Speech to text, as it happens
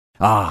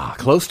Ah,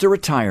 close to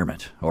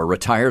retirement, or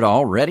retired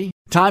already?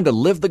 Time to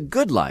live the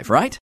good life,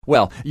 right?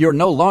 Well, you're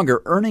no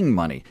longer earning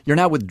money. You're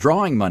now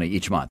withdrawing money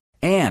each month.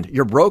 And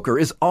your broker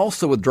is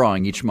also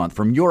withdrawing each month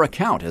from your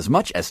account as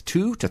much as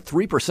 2 to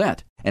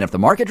 3%. And if the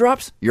market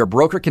drops, your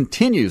broker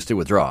continues to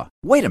withdraw.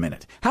 Wait a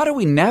minute. How do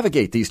we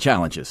navigate these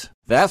challenges?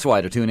 That's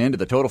why to tune in to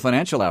the Total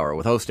Financial Hour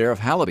with host Arif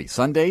Halaby,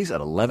 Sundays at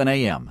 11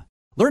 a.m.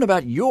 Learn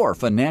about your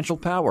financial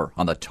power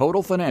on the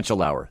Total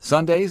Financial Hour,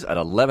 Sundays at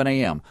 11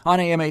 a.m. on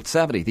AM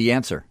 870, The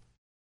Answer.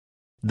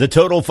 The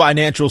Total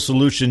Financial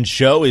Solutions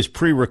Show is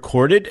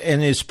pre-recorded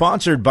and is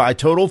sponsored by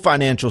Total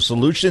Financial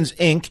Solutions,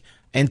 Inc.,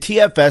 and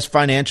TFS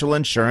Financial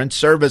Insurance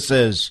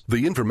Services.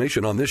 The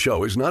information on this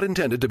show is not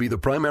intended to be the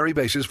primary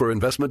basis for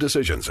investment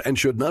decisions and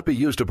should not be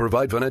used to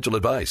provide financial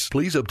advice.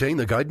 Please obtain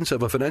the guidance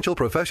of a financial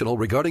professional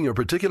regarding your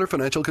particular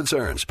financial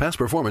concerns. Past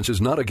performance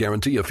is not a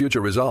guarantee of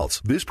future results.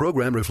 This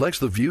program reflects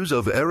the views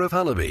of Arif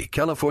Halaby,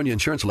 California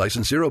Insurance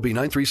License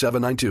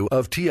 0B93792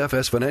 of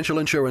TFS Financial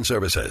Insurance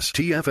Services.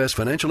 TFS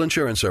Financial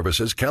Insurance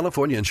Services,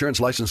 California Insurance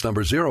License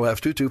Number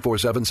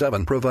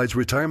 0F22477, provides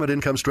retirement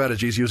income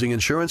strategies using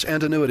insurance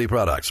and annuity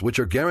products,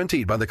 which are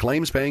guaranteed by the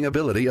claims-paying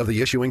ability of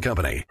the issuing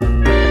company.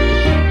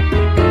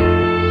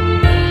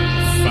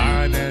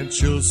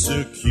 Financial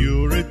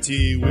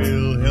security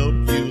will help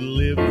you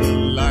live the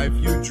life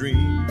you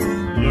dream.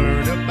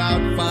 Learn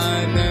about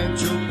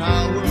financial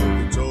power,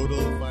 the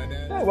Total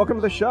Financial. Hey, welcome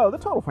to the show, the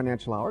Total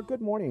Financial Hour.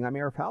 Good morning. I'm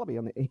Arif Halaby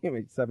on the AM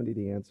 870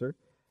 The Answer,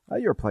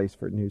 your place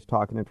for news,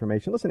 talk, and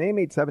information. Listen, AM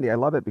 870, I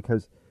love it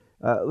because,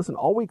 listen,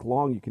 all week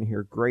long you can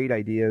hear great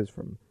ideas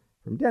from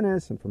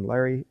Dennis and from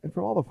Larry and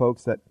from all the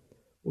folks that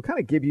will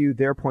kind of give you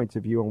their points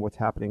of view on what's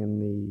happening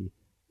in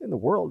the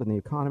world, in the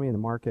economy, in the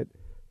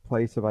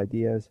marketplace of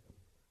ideas.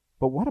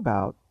 But what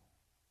about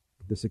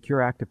the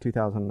Secure Act of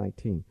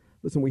 2019?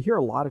 Listen, we hear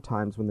a lot of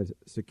times when the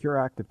Secure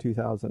Act of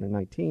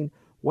 2019,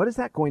 what is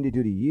that going to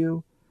do to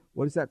you?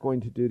 What is that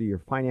going to do to your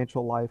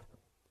financial life?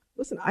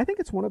 Listen, I think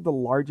it's one of the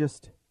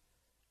largest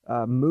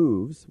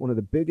moves, one of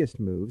the biggest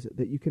moves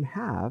that you can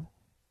have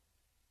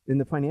in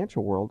the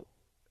financial world,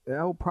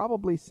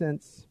 probably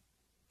since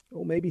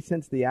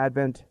the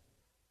advent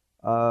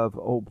of,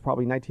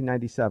 probably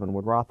 1997,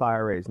 when Roth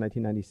IRAs,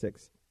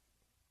 1996.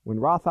 When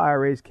Roth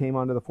IRAs came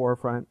onto the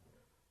forefront,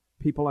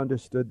 people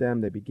understood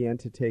them. They began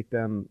to take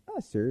them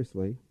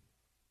seriously.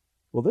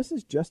 Well, this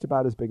is just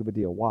about as big of a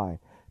deal. Why?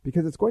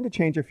 Because it's going to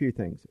change a few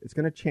things. It's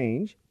going to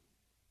change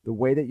the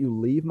way that you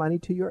leave money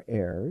to your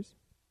heirs.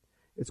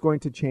 It's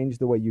going to change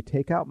the way you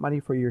take out money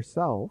for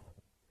yourself.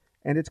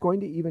 And it's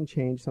going to even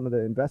change some of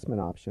the investment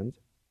options,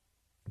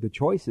 the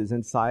choices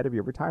inside of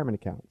your retirement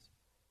accounts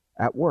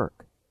at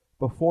work,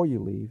 before you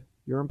leave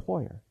your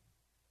employer.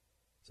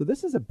 So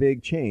this is a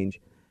big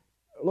change.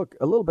 Look,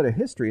 a little bit of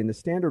history. In the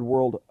standard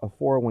world of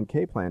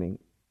 401k planning,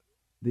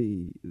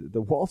 the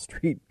Wall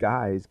Street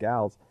guys,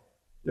 gals,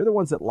 they're the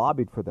ones that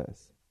lobbied for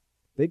this.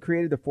 They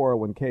created the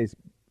 401ks.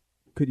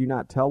 Could you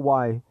not tell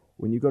why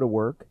when you go to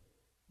work,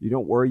 you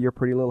don't worry your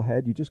pretty little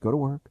head, you just go to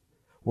work.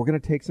 We're going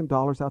to take some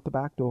dollars out the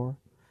back door,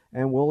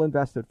 and we'll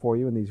invest it for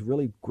you in these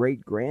really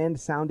great,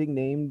 grand-sounding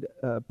named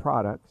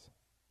products.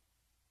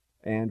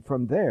 And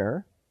from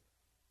there,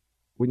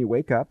 when you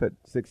wake up at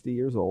 60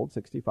 years old,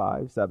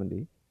 65,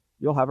 70,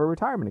 you'll have a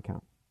retirement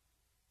account.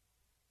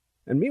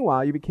 And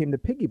meanwhile, you became the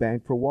piggy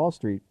bank for Wall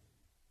Street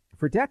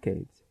for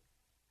decades.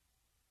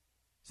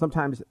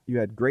 Sometimes you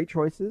had great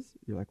choices.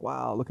 You're like,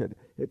 wow, look at it.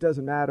 It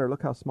doesn't matter.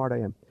 Look how smart I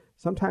am.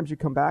 Sometimes you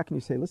come back and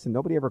you say, listen,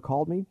 nobody ever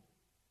called me.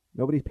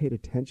 Nobody paid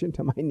attention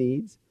to my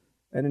needs.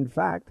 And in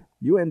fact,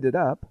 you ended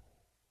up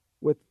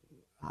with,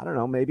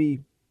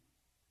 maybe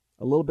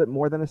a little bit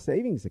more than a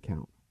savings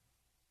account.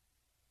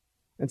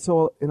 And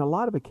so in a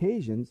lot of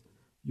occasions,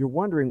 you're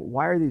wondering,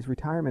 why are these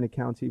retirement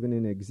accounts even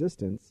in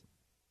existence?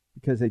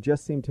 Because they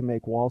just seem to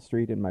make Wall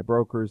Street and my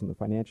brokers and the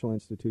financial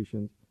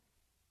institutions,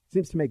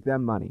 seems to make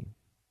them money.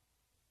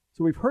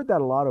 So we've heard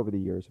that a lot over the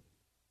years.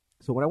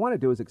 So what I want to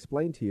do is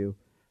explain to you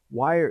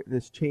why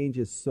this change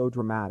is so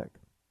dramatic.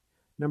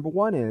 Number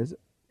one is,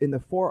 in the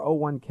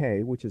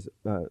 401k, which is,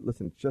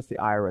 just the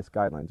IRS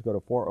guidelines. Go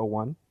to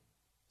 401,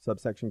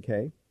 subsection K.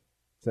 It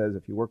says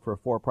if you work for a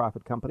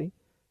for-profit company,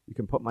 you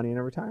can put money in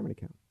a retirement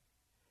account.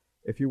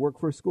 If you work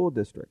for a school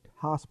district,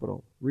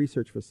 hospital,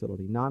 research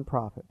facility,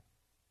 nonprofit,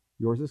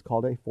 yours is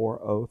called a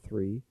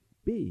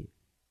 403B.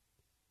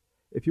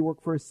 If you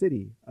work for a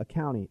city, a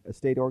county, a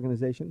state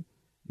organization,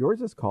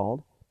 yours is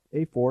called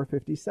a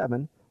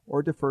 457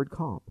 or deferred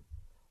comp.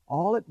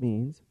 All it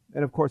means,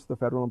 and of course the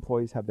federal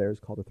employees have theirs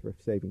called a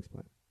thrift savings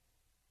plan.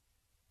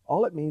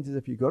 All it means is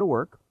if you go to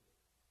work,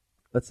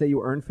 let's say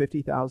you earn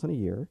 $50,000 a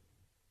year,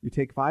 you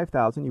take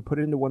 $5,000, you put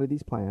it into one of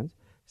these plans,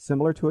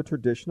 similar to a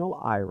traditional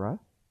IRA.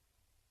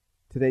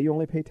 Today you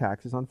only pay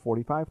taxes on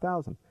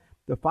 $45,000.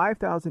 The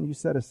 $5,000 you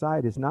set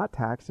aside is not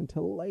taxed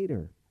until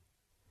later.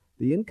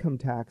 The income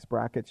tax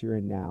brackets you're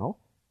in now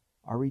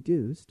are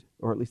reduced,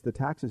 or at least the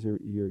taxes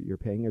you're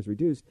paying is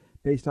reduced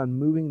based on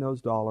moving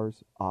those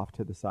dollars off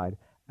to the side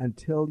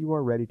until you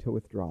are ready to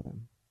withdraw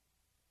them.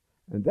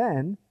 And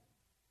then,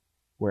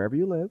 wherever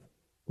you live,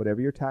 whatever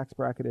your tax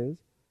bracket is,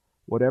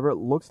 whatever it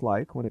looks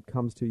like when it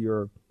comes to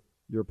your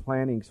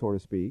planning, so to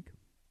speak,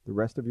 the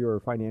rest of your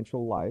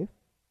financial life,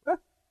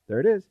 there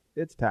it is.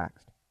 It's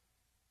taxed.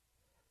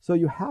 So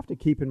you have to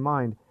keep in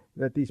mind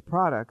that these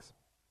products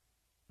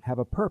have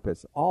a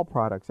purpose. All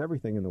products,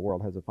 everything in the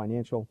world has a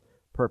financial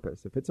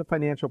purpose. If it's a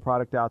financial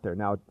product out there,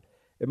 now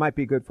it might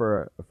be good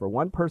for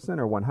one person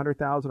or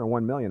 100,000 or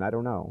 1 million, I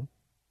don't know.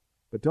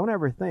 But don't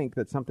ever think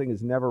that something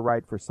is never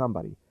right for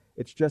somebody.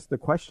 It's just the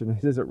question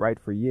is it right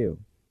for you?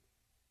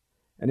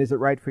 And is it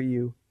right for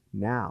you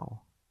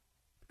now?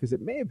 Because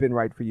it may have been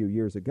right for you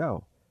years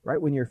ago,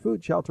 right? When your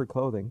food, shelter,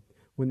 clothing,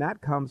 when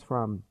that comes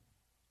from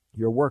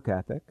your work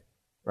ethic,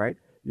 right?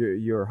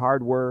 Your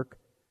hard work,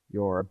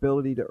 your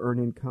ability to earn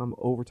income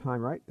over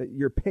time, right?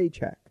 Your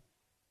paycheck,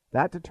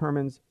 that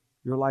determines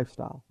your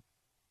lifestyle.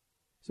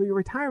 So your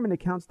retirement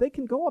accounts, they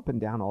can go up and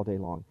down all day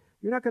long.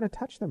 You're not going to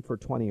touch them for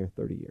 20 or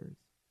 30 years.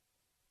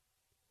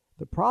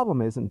 The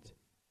problem isn't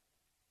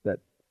that,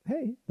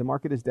 hey, the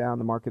market is down,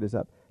 the market is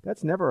up.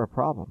 That's never a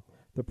problem.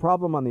 The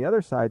problem on the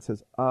other side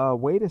says,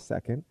 wait a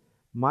second,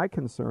 my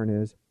concern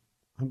is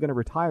I'm going to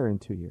retire in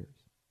 2 years.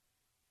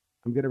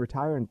 I'm going to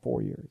retire in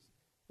 4 years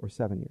or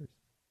 7 years.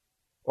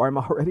 Or I'm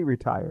already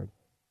retired.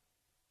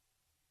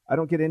 I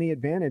don't get any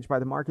advantage by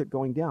the market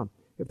going down.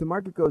 If the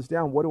market goes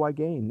down, what do I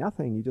gain?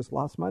 Nothing. You just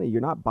lost money.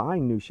 You're not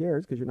buying new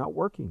shares because you're not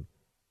working.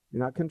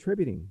 You're not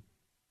contributing.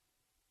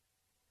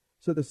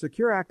 So the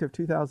Secure Act of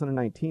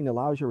 2019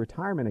 allows your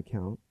retirement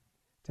account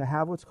to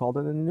have what's called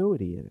an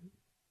annuity in it.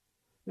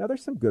 Now,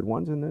 there's some good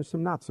ones and there's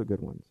some not so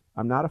good ones.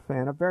 I'm not a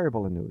fan of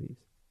variable annuities.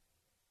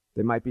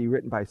 They might be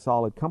written by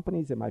solid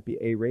companies. They might be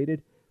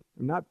A-rated.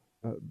 I'm not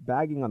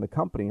bagging on the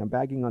company. I'm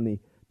bagging on the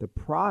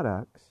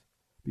products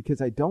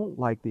because I don't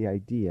like the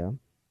idea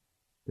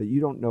that you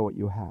don't know what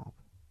you have.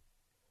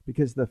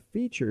 Because the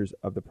features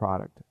of the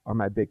product are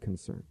my big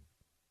concern.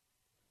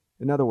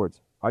 In other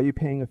words, are you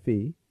paying a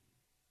fee?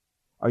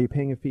 Are you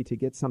paying a fee to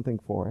get something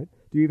for it?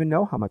 Do you even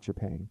know how much you're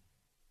paying?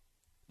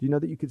 Do you know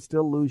that you could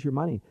still lose your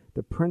money?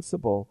 The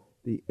principal,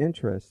 the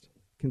interest,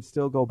 can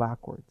still go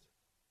backwards.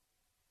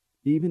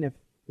 Even if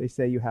they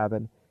say you have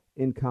an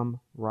income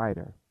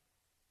rider.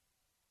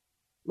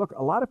 Look,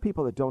 a lot of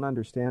people that don't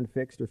understand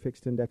fixed or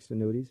fixed indexed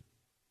annuities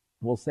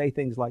will say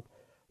things like,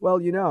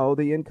 well, you know,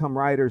 the income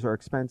riders are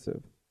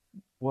expensive.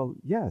 Well,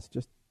 yes,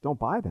 just don't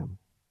buy them.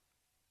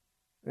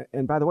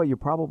 And by the way, you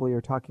probably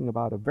are talking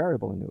about a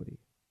variable annuity.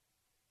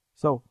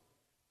 So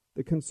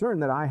the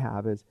concern that I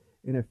have is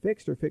in a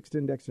fixed or fixed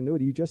index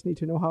annuity, you just need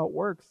to know how it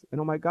works.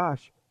 And oh my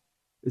gosh,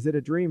 is it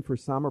a dream for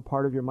some or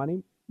part of your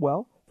money?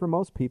 Well, for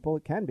most people,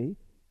 it can be.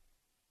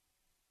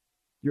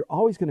 You're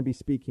always going to be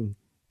speaking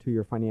to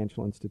your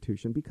financial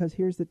institution because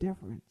here's the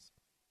difference.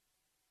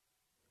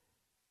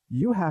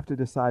 You have to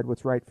decide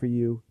what's right for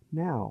you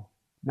now,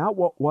 not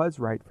what was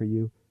right for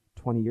you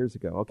 20 years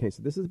ago. Okay,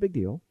 so this is a big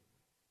deal,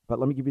 but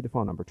let me give you the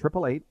phone number.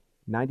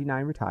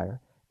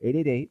 888-99-RETIRE,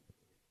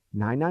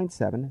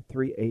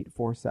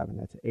 888-997-3847.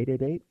 That's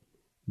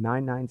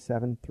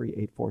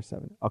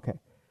 888-997-3847. Okay,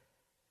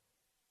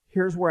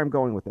 here's where I'm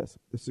going with this.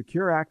 The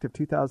Secure Act of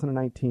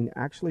 2019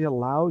 actually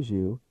allows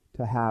you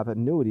to have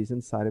annuities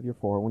inside of your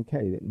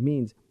 401k. It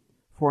means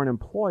for an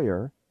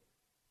employer,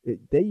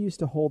 they used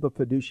to hold the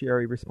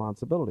fiduciary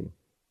responsibility.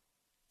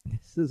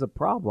 This is a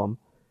problem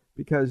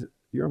because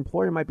your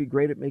employer might be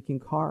great at making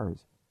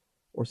cars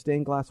or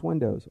stained glass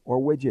windows or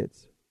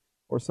widgets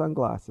or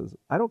sunglasses.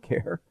 I don't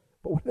care,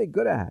 but what are they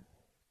good at?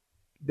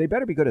 They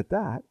better be good at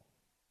that.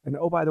 And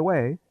oh, by the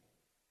way,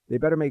 they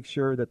better make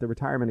sure that the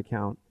retirement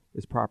account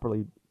is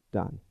properly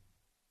done.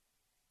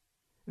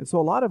 And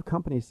so a lot of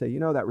companies say, you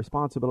know, that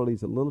responsibility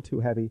is a little too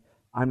heavy.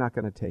 I'm not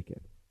going to take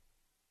it.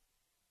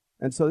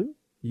 And so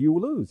you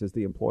lose as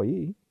the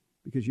employee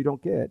because you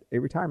don't get a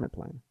retirement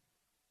plan.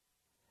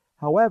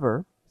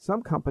 However,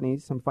 some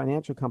companies, some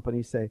financial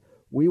companies say,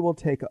 we will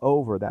take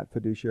over that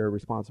fiduciary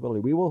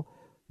responsibility.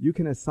 You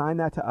can assign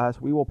that to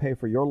us. We will pay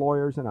for your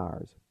lawyers and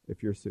ours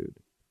if you're sued.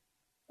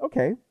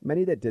 Okay,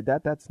 many that did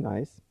that, that's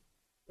nice.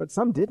 But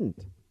some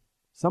didn't.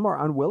 Some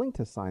are unwilling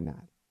to sign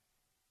that.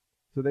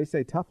 So they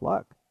say, tough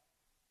luck.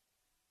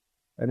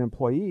 And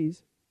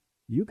employees,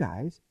 you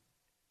guys,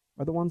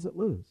 are the ones that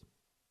lose.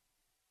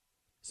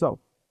 So,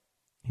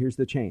 here's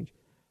the change.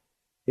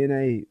 In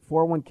a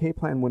 401k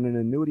plan, when an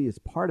annuity is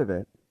part of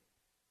it,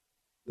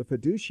 the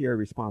fiduciary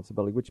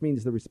responsibility, which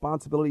means the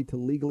responsibility to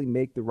legally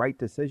make the right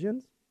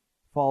decisions,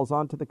 falls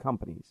onto the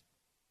companies,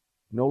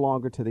 no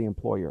longer to the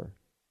employer.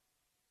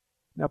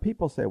 Now,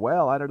 people say,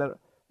 well, I don't know.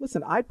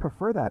 Listen, I'd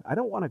prefer that. I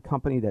don't want a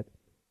company that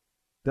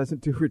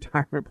doesn't do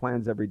retirement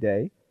plans every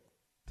day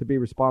to be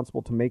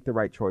responsible to make the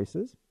right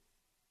choices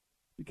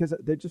because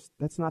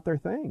that's not their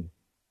thing.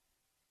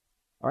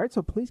 All right,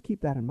 so please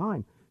keep that in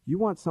mind. You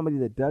want somebody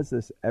that does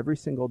this every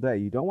single day.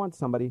 You don't want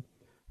somebody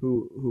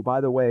who, by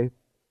the way,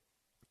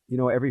 you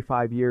know, every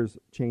 5 years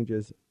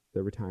changes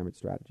their retirement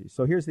strategy.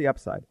 So here's the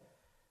upside.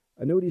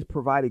 Annuities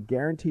provide a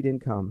guaranteed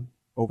income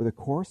over the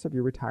course of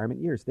your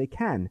retirement years. They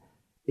can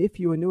if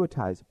you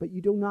annuitize, but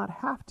you do not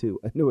have to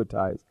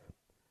annuitize.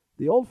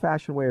 The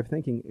old-fashioned way of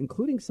thinking,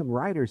 including some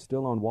writers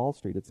still on Wall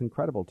Street, it's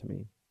incredible to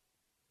me.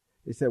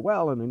 They say,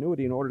 well, an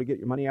annuity, in order to get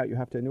your money out, you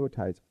have to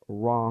annuitize.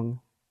 Wrong.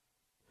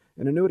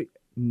 An annuity,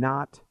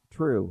 not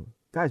true.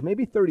 Guys,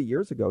 maybe 30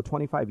 years ago,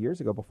 25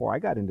 years ago, before I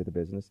got into the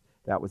business,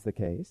 that was the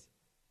case.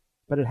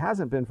 But it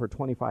hasn't been for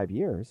 25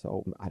 years,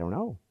 so I don't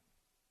know.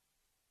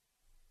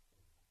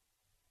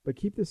 But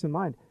keep this in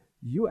mind.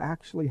 You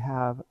actually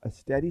have a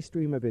steady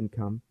stream of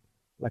income,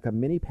 like a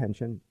mini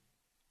pension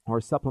or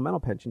a supplemental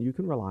pension you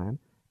can rely on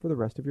for the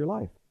rest of your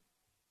life.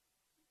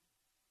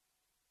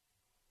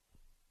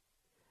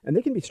 And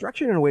they can be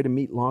structured in a way to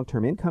meet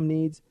long-term income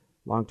needs,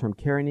 long-term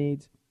care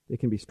needs. They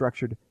can be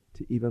structured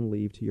to even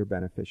leave to your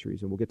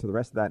beneficiaries. And we'll get to the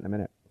rest of that in a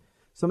minute.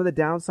 Some of the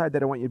downside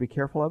that I want you to be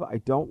careful of, I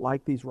don't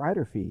like these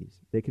rider fees.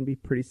 They can be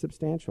pretty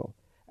substantial.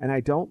 And I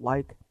don't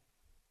like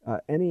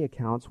any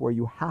accounts where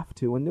you have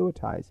to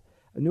annuitize.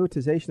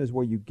 Annuitization is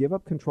where you give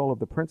up control of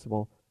the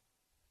principal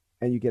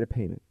and you get a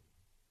payment.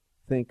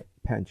 Think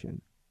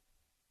pension,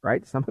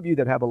 right? Some of you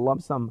that have a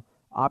lump sum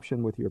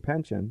option with your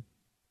pension,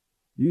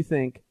 you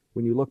think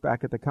when you look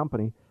back at the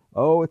company,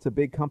 oh, it's a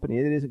big company.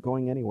 It isn't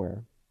going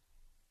anywhere.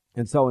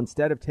 And so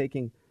instead of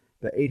taking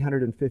the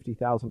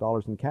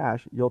 $850,000 in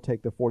cash, you'll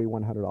take the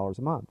 $4,100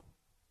 a month.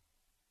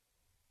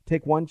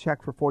 Take one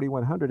check for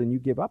 $4,100 and you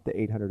give up the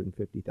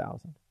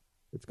 $850,000.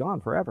 It's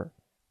gone forever.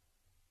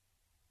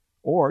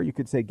 Or you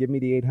could say, give me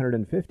the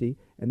 $850,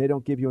 and they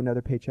don't give you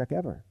another paycheck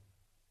ever.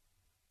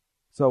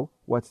 So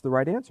what's the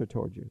right answer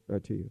to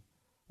you?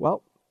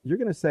 Well, you're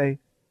going to say,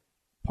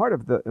 part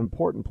of the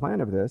important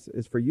plan of this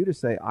is for you to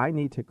say, I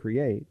need to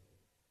create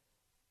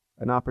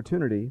an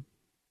opportunity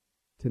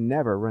to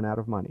never run out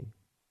of money.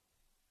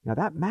 Now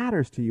that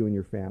matters to you and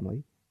your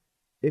family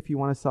if you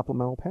want a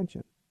supplemental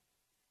pension.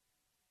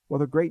 Well,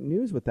 the great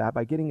news with that,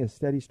 by getting a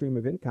steady stream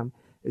of income,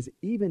 is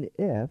even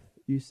if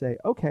you say,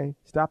 okay,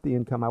 stop the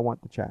income, I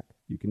want the check,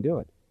 you can do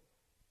it.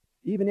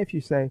 Even if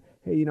you say,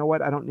 hey, you know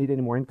what, I don't need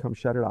any more income,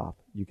 shut it off,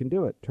 you can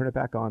do it. Turn it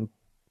back on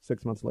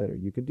 6 months later,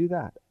 you can do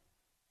that.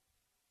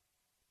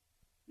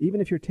 Even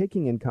if you're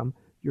taking income,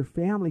 your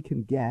family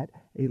can get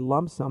a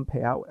lump sum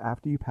payout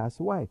after you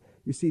pass away.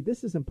 You see,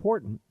 this is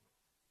important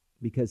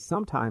because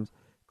sometimes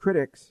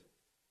critics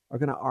are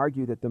going to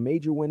argue that the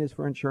major win is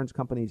for insurance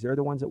companies. They're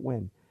the ones that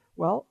win.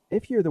 Well,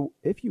 if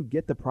you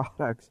get the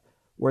products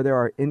where there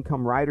are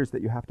income riders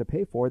that you have to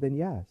pay for, then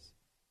yes.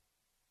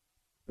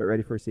 But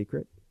ready for a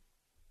secret?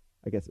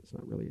 I guess it's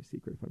not really a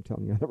secret if I'm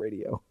telling you on the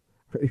radio.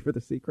 Ready for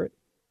the secret?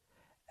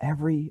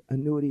 Every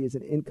annuity is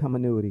an income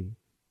annuity.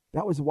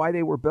 That was why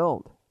they were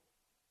built.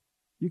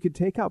 You could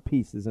take out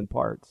pieces and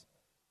parts,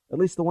 at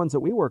least the ones that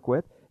we work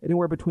with,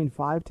 anywhere between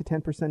 5 to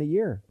 10% a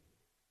year.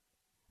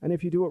 And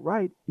if you do it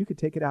right, you could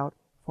take it out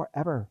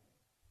forever.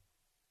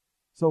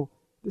 So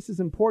this is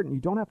important.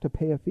 You don't have to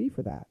pay a fee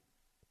for that.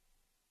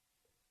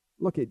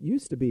 Look, it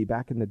used to be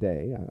back in the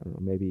day, I don't know,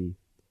 maybe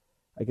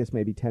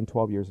 10,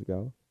 12 years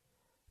ago,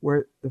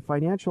 where the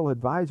financial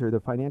advisor, the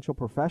financial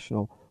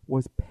professional,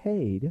 was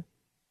paid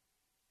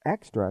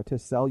extra to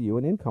sell you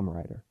an income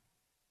rider.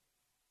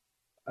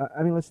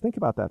 Let's think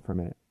about that for a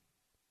minute.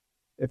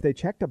 If they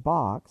checked a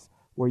box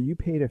where you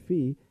paid a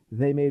fee,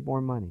 they made more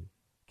money.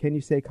 Can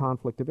you say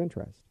conflict of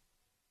interest?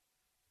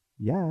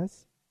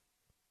 Yes.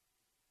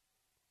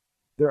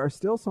 There are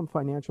still some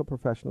financial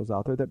professionals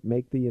out there that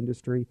make the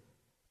industry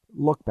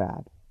look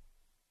bad.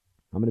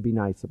 I'm going to be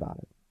nice about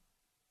it.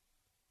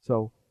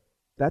 So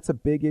that's a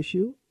big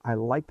issue. I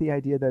like the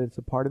idea that it's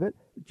a part of it.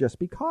 Just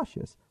be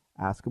cautious.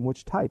 Ask them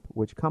which type,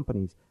 which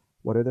companies,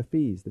 what are the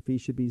fees. The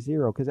fees should be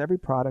zero because every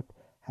product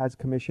has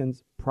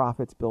commissions,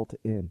 profits built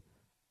in.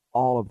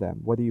 All of them,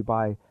 whether you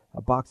buy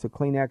a box of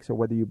Kleenex or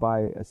whether you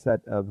buy a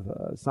set of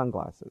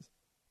sunglasses.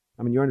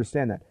 You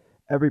understand that.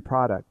 Every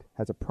product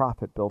has a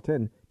profit built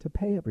in to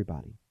pay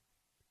everybody.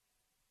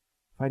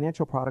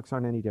 Financial products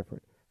aren't any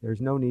different.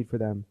 There's no need for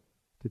them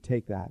to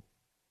take that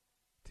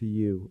to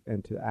you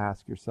and to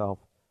ask yourself,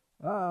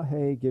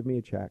 hey, give me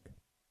a check.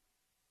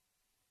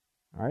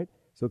 All right?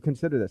 So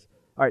consider this.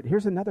 All right,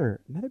 here's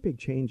another big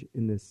change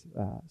in this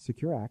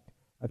Secure Act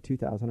of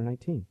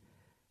 2019.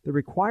 The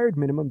required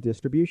minimum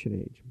distribution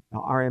age,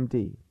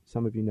 RMD.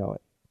 Some of you know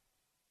it.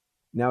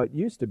 Now, it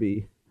used to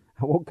be,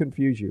 I won't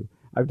confuse you,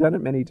 I've done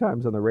it many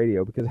times on the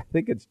radio because I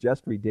think it's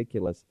just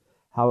ridiculous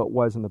how it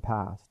was in the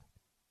past.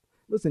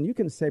 Listen, you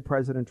can say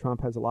President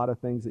Trump has a lot of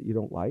things that you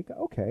don't like.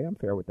 Okay, I'm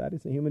fair with that.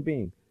 He's a human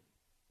being.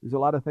 There's a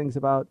lot of things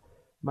about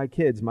my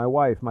kids, my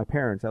wife, my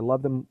parents. I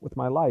love them with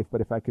my life,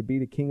 but if I could be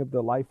the king of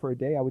the life for a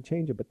day, I would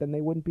change it. But then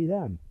they wouldn't be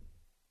them.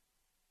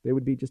 They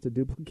would be just a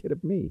duplicate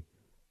of me.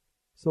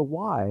 So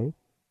why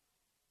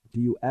do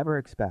you ever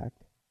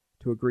expect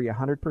to agree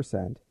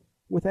 100%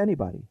 with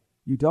anybody?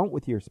 You don't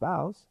with your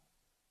spouse,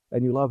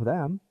 and you love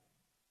them.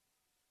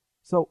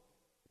 So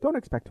don't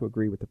expect to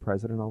agree with the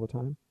president all the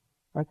time.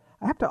 Right?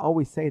 I have to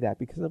always say that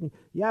because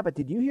yeah, but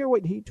did you hear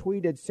what he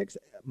tweeted 6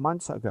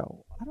 months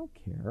ago? I don't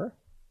care.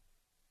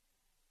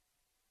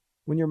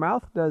 When your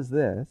mouth does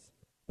this,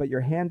 but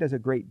your hand does a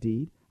great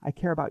deed, I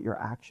care about your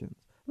actions.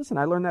 Listen,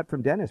 I learned that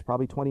from Dennis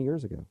probably 20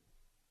 years ago.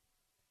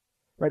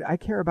 Right? I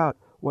care about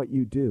what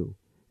you do.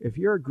 If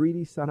you're a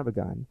greedy son of a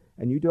gun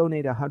and you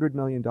donate $100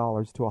 million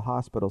to a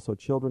hospital so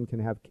children can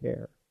have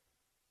care,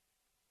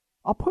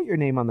 I'll put your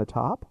name on the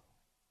top.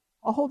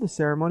 I'll hold the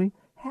ceremony.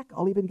 Heck,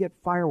 I'll even get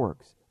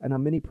fireworks and a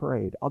mini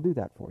parade. I'll do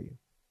that for you.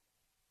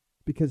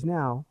 Because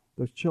now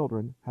those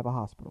children have a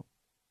hospital.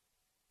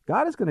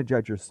 God is going to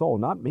judge your soul,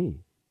 not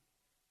me.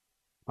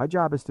 My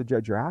job is to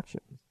judge your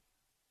actions.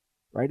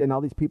 Right? And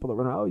all these people that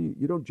run, oh,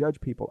 you don't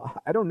judge people.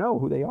 I don't know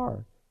who they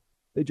are.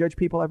 They judge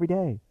people every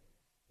day.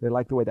 They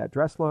like the way that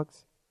dress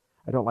looks.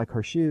 I don't like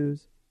her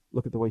shoes.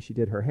 Look at the way she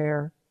did her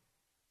hair.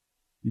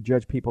 You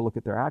judge people, look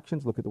at their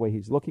actions, look at the way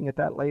he's looking at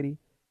that lady.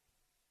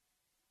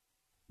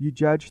 You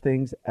judge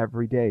things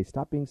every day.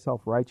 Stop being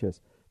self-righteous.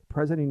 The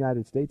President of the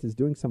United States is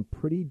doing some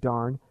pretty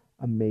darn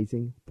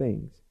amazing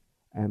things.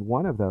 And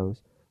one of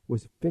those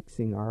was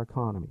fixing our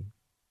economy.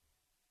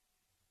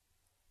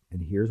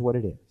 And here's what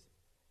it is.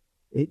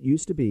 It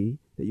used to be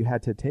that you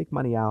had to take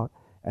money out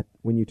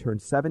when you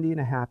turned 70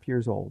 and a half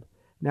years old.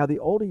 Now, the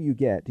older you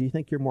get, do you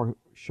think you're more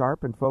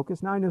sharp and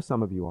focused? Now, I know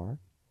some of you are.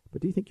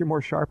 But do you think you're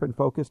more sharp and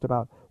focused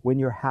about when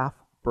your half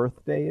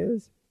birthday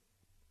is?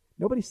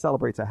 Nobody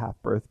celebrates a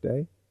half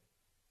birthday.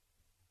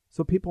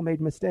 So people made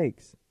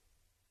mistakes.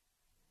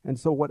 And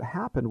so what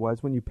happened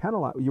was when you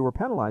were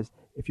penalized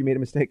if you made a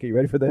mistake. Are you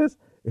ready for this?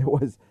 It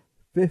was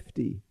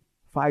 50%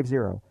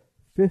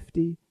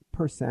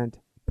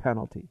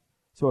 penalty.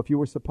 So if you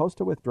were supposed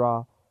to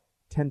withdraw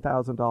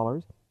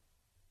 $10,000,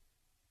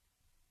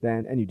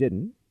 then, and you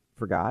didn't,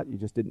 forgot, you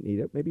just didn't need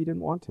it, maybe you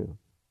didn't want to.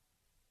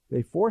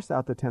 They force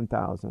out the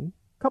 $10,000 a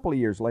couple of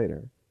years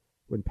later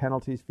when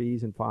penalties,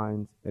 fees, and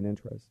fines and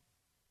interest.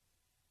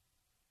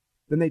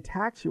 Then they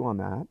tax you on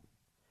that,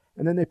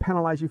 and then they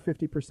penalize you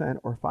 50%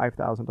 or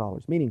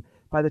 $5,000, meaning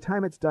by the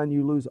time it's done,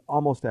 you lose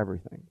almost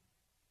everything.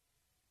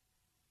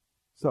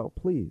 So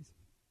please,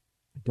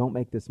 don't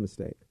make this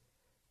mistake.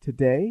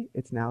 Today,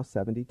 it's now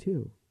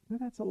 72. Now,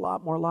 that's a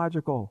lot more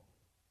logical.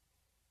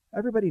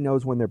 Everybody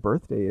knows when their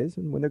birthday is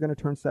and when they're going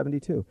to turn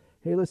 72.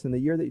 Hey, listen, the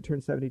year that you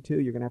turn 72,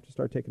 you're going to have to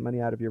start taking money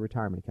out of your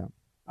retirement account.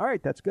 All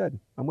right, that's good.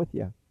 I'm with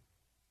you.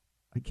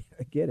 I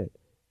get it.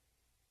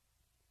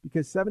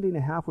 Because 70 and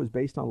a half was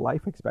based on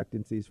life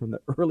expectancies from the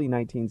early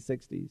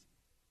 1960s.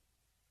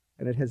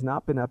 And it has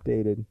not been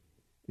updated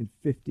in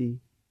 50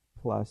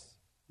 plus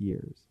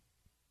years.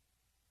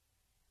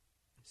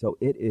 So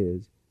it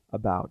is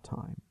about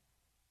time.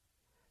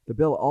 The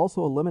bill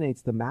also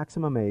eliminates the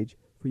maximum age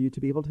for you to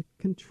be able to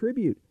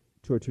contribute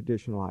to a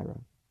traditional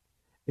IRA.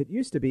 It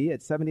used to be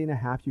at 70 and a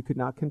half you could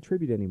not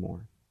contribute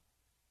anymore.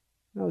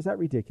 Now, is that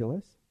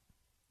ridiculous?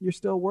 You're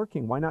still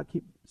working. Why not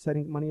keep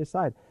setting money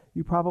aside?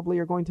 You probably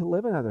are going to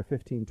live another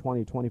 15,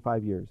 20,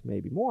 25 years,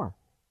 maybe more.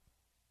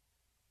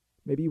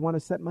 Maybe you want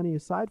to set money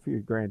aside for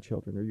your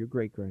grandchildren or your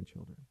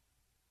great-grandchildren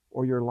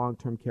or your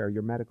long-term care,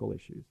 your medical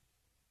issues.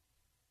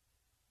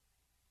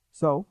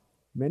 So,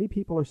 many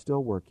people are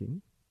still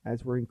working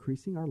as we're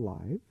increasing our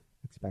life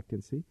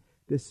expectancy.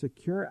 This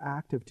Secure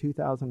Act of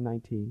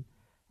 2019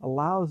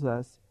 allows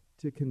us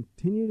to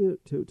continue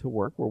to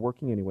work. We're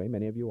working anyway,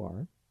 many of you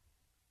are.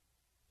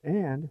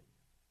 And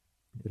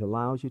it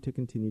allows you to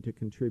continue to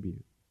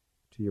contribute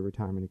to your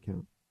retirement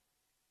account.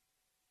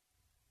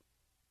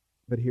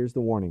 But here's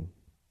the warning.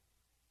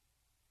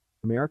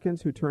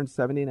 Americans who turned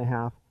 70 and a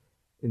half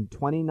in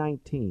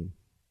 2019,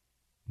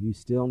 you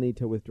still need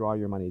to withdraw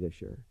your money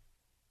this year.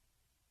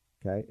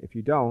 Okay? If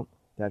you don't,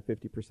 that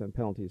 50%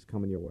 penalty is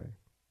coming your way.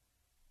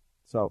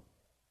 So,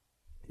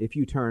 if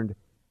you turned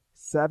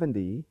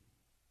 70,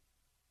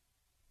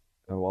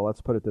 well,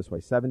 let's put it this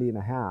way, 70 and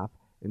a half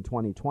in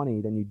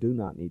 2020, then you do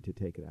not need to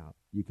take it out.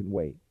 You can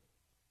wait.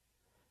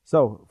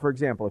 So, for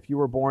example, if you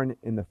were born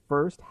in the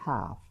first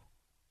half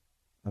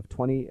of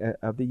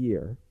the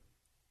year,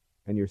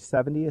 and your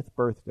 70th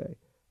birthday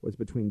was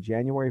between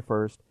January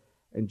 1st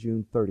and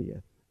June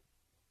 30th,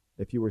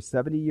 if you were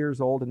 70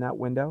 years old in that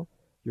window,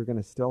 you're going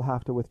to still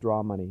have to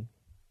withdraw money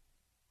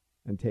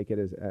and take it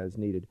as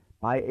needed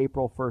by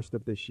April 1st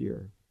of this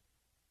year.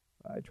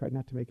 I tried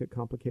not to make it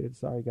complicated.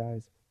 Sorry,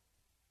 guys.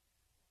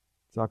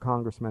 It's our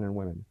congressmen and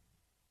women.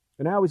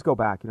 And I always go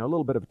back, a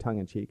little bit of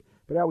tongue-in-cheek,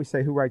 but I always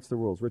say, who writes the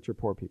rules, rich or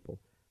poor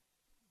people?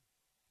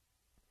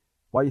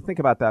 While you think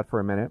about that for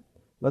a minute,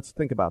 let's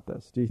think about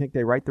this. Do you think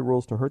they write the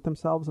rules to hurt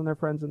themselves and their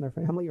friends and their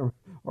family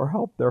or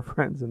help their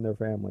friends and their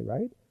family,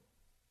 right?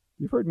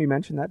 You've heard me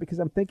mention that because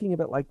I'm thinking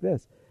of it like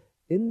this.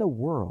 In the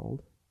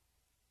world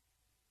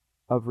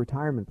of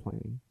retirement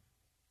planning,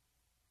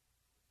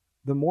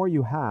 the more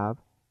you have,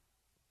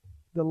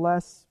 the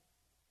less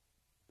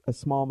a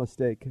small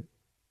mistake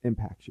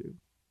impacts you.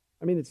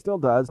 I mean, it still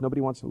does.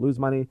 Nobody wants to lose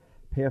money,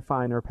 pay a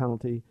fine or a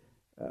penalty.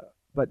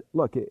 But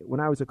look, when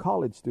I was a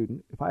college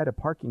student, if I had a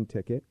parking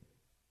ticket,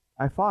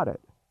 I fought it,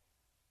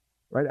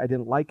 right? I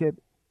didn't like it.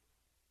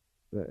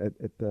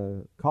 At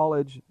the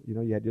college, you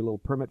had your little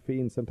permit fee,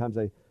 and sometimes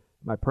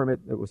my permit,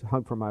 it was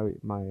hung from my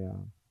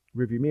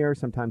rearview mirror.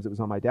 Sometimes it was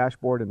on my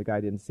dashboard, and the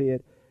guy didn't see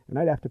it, and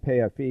I'd have to pay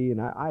a fee,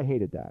 and I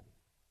hated that.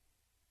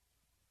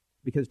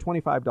 Because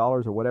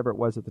 $25 or whatever it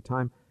was at the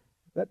time,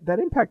 that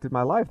impacted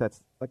my life.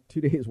 That's like 2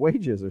 days'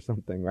 wages or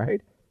something,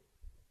 right?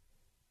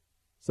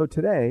 So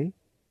today,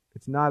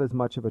 it's not as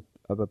much of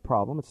a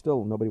problem. It's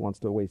still, nobody wants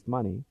to waste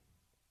money.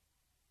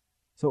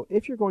 So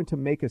if you're going to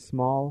make a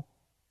small,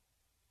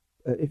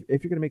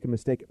 if you're going to make a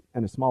mistake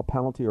and a small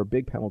penalty or a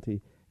big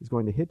penalty is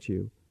going to hit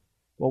you,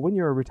 well, when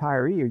you're a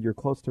retiree or you're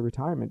close to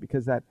retirement,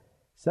 because that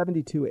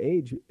 72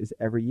 age is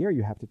every year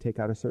you have to take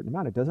out a certain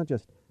amount. It doesn't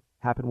just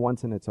happen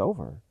once and it's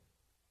over.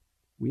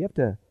 We have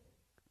to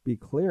be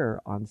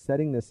clear on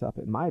setting this up,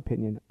 in my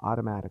opinion,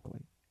 automatically.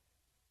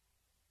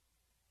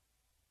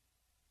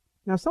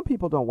 Now, some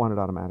people don't want it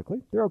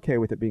automatically. They're okay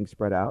with it being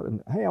spread out.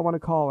 And, hey, I want to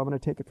call. I'm going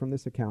to take it from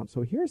this account.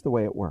 So here's the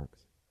way it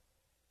works.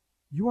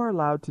 You are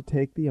allowed to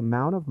take the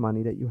amount of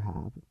money that you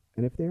have.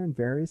 And if they're in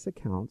various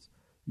accounts,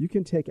 you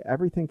can take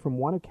everything from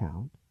one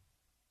account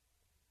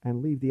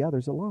and leave the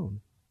others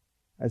alone.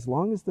 As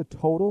long as the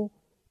total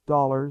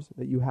dollars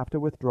that you have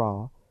to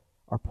withdraw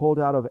are pulled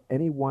out of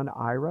any one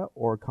IRA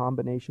or a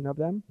combination of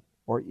them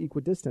or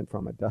equidistant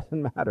from it,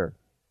 doesn't matter.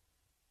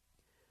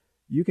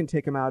 You can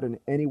take them out in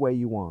any way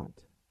you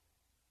want.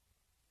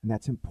 And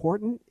that's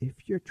important if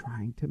you're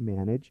trying to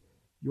manage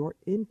your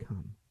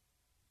income.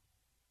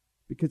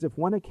 Because if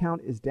one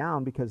account is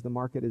down because the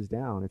market is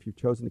down, if you've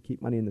chosen to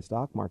keep money in the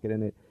stock market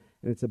and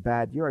it's a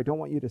bad year, I don't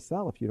want you to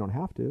sell if you don't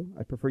have to.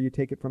 I prefer you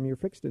take it from your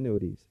fixed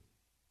annuities.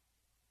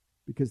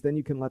 Because then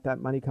you can let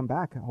that money come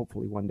back,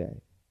 hopefully, one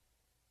day.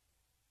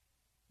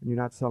 And you're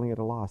not selling at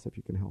a loss if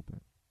you can help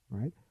it,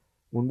 right?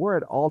 When we're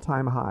at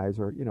all-time highs,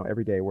 or,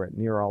 every day we're at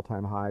near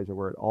all-time highs, or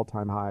we're at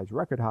all-time highs,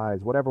 record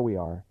highs, whatever we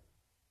are,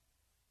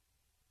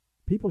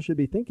 people should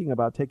be thinking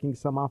about taking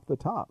some off the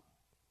top.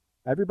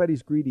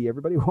 Everybody's greedy.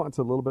 Everybody wants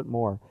a little bit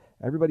more.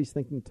 Everybody's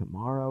thinking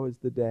tomorrow is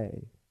the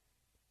day.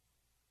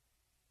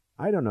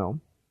 I don't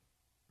know.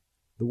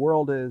 The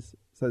world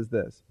says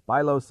this,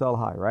 buy low, sell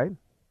high, right?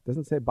 It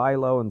doesn't say buy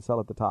low and sell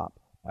at the top.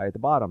 Buy at the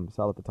bottom,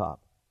 sell at the top.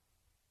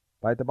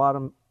 Buy at the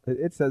bottom,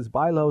 it says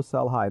buy low,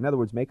 sell high. In other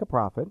words, make a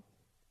profit,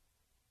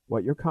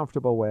 what you're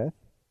comfortable with,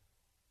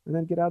 and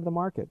then get out of the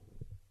market,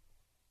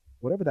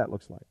 whatever that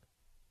looks like.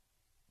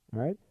 All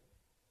right?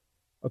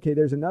 Okay,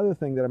 there's another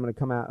thing that I'm going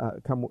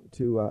to come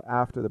to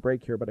after the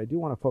break here, but I do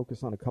want to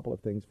focus on a couple of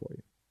things for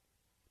you.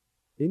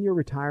 In your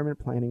retirement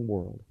planning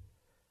world,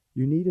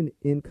 you need an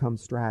income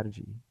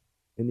strategy.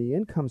 And the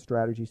income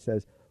strategy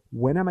says,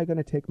 when am I going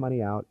to take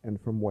money out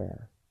and from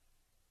where?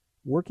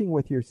 Working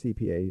with your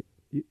CPA,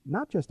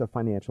 not just a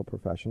financial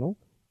professional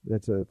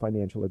that's a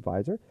financial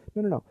advisor.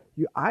 No.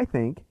 I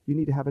think you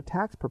need to have a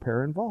tax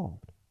preparer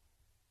involved.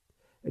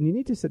 And you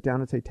need to sit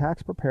down and say,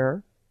 tax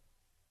preparer,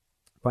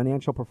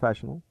 financial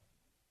professional,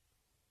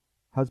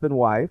 husband,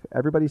 wife,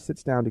 everybody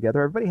sits down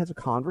together. Everybody has a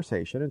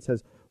conversation and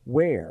says,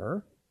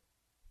 where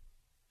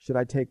should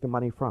I take the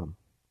money from?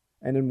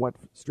 And in what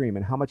stream?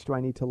 And how much do I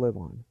need to live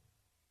on?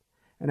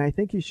 And I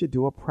think you should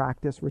do a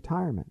practice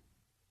retirement,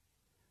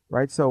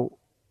 right? So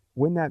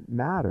when that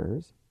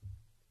matters,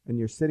 and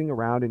you're sitting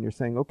around and you're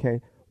saying,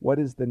 okay, what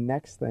is the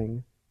next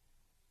thing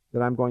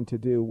that I'm going to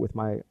do with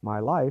my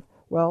life?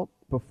 Well,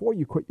 before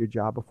you quit your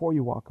job, before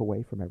you walk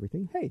away from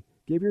everything, hey,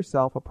 give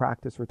yourself a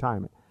practice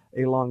retirement,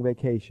 a long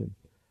vacation.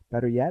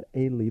 Better yet,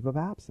 a leave of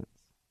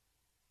absence.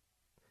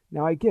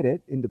 Now, I get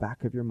it. In the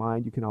back of your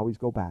mind, you can always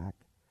go back.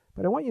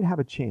 But I want you to have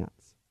a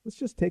chance. Let's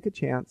just take a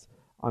chance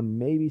on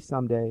maybe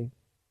someday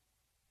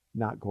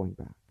not going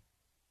back.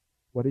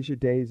 What does your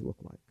days look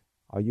like?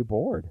 Are you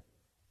bored?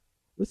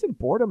 Listen,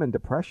 boredom and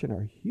depression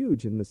are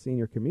huge in the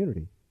senior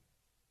community.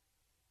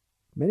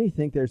 Many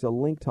think there's a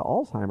link to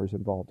Alzheimer's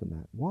involved in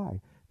that.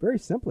 Why? Very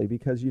simply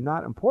because you're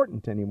not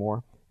important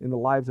anymore in the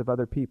lives of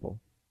other people.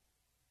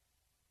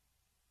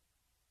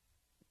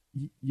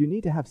 You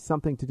need to have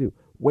something to do.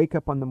 Wake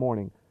up in the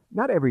morning.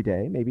 Not every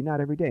day, maybe not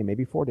every day,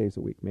 maybe 4 days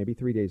a week, maybe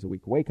 3 days a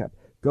week. Wake up.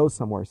 Go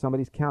somewhere.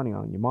 Somebody's counting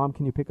on you. Mom,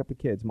 can you pick up the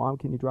kids? Mom,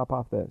 can you drop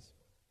off this?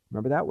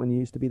 Remember that when you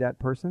used to be that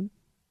person?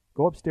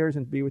 Go upstairs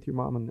and be with your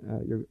mom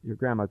and your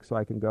grandma so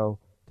I can go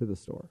to the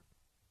store.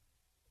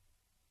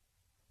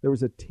 There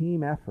was a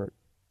team effort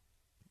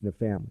in the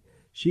family.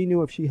 She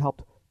knew if she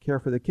helped care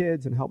for the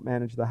kids and help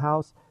manage the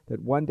house,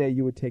 that one day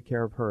you would take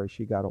care of her as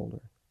she got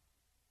older.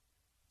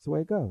 That's the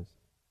way it goes.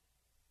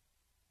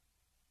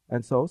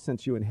 And so,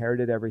 since you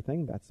inherited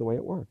everything, that's the way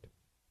it worked.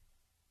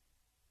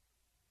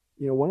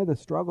 One of the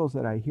struggles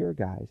that I hear,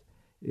 guys,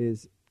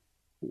 is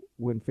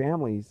when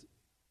families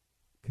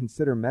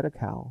consider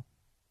Medi-Cal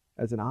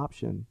as an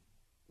option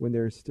when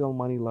there's still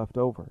money left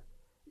over.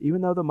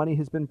 Even though the money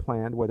has been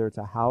planned, whether it's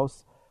a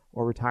house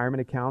or retirement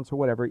accounts or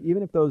whatever,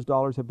 even if those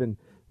dollars have been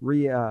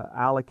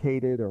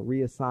reallocated or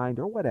reassigned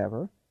or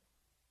whatever,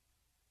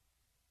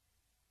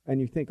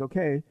 and you think,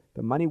 okay,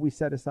 the money we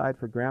set aside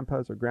for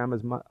grandpa's or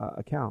grandma's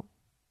account,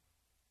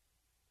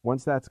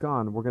 once that's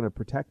gone, we're going to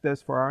protect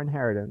this for our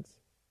inheritance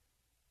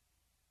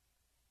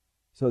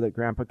so that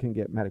grandpa can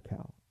get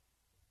Medi-Cal.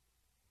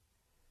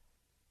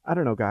 I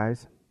don't know,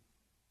 guys.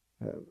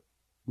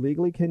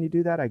 Legally, can you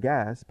do that? I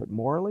guess. But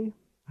morally,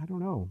 I don't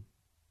know.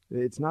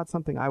 It's not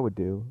something I would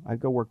do. I'd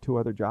go work 2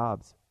 other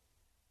jobs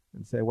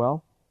and say,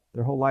 well,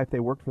 their whole life they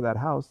worked for that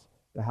house.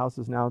 The house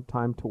is now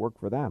time to work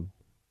for them.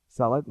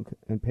 Sell it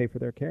and pay for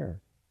their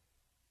care.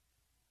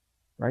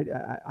 right?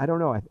 I don't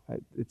know.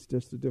 It's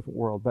just a different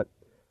world. But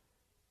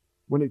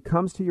when it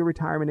comes to your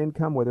retirement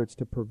income, whether it's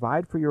to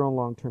provide for your own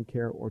long-term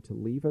care or to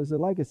leave as a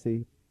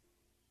legacy,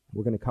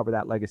 we're going to cover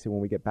that legacy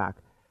when we get back.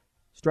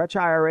 Stretch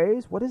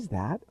IRAs, what is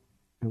that?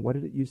 And what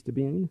did it used to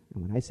be? And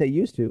when I say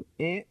used to,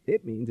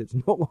 it means it's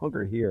no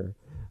longer here.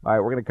 All right,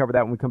 we're going to cover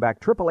that when we come back.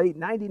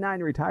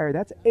 888-99-RETIRE.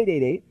 That's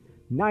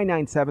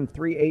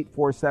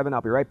 888-997-3847.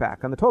 I'll be right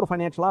back on the Total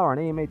Financial Hour on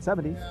AM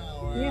 870. The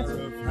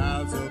Answer.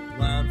 Has a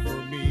plan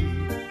for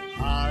me,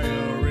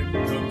 higher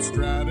income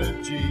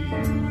strategy.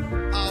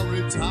 I'll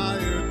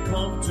retire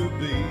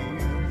comfortably,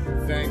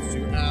 thanks to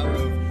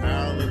Arif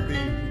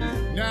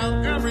Halaby.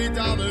 Now every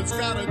dollar's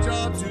got a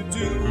job to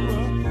do.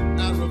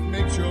 Arif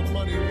makes your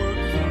money work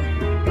for you.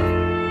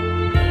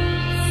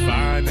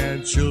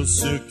 Financial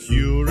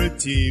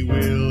security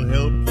will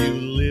help you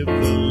live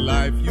the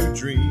life you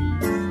dream.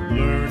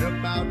 Learn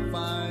about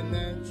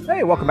financial...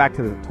 Hey, welcome back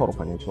to the Total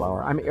Financial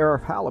Hour. I'm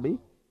Arif Halaby.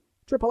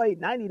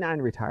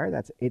 888-99-RETIRE.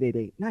 That's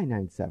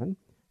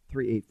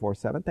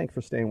 888-997-3847. Thanks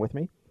for staying with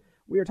me.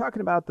 We are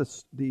talking about the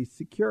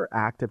Secure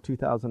Act of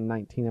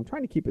 2019. I'm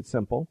trying to keep it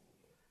simple.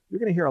 You're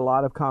going to hear a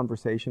lot of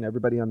conversation.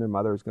 Everybody and their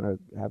mother is going to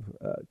have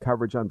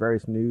coverage on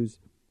various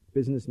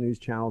business news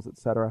channels,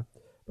 etc.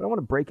 But I want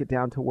to break it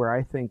down to where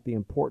I think the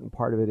important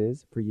part of it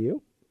is for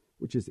you,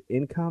 which is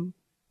income,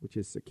 which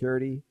is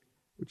security,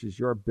 which is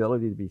your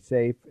ability to be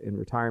safe in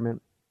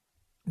retirement.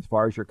 As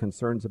far as your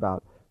concerns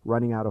about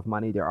running out of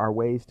money, there are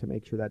ways to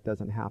make sure that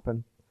doesn't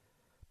happen.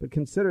 But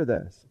consider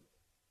this.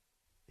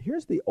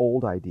 Here's the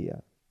old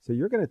idea. So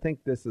you're going to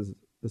think this is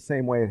the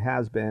same way it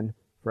has been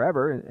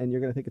forever, and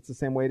you're going to think it's the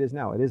same way it is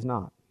now. It is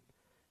not.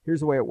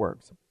 Here's the way it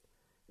works.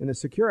 In the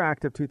Secure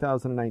Act of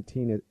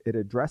 2019, it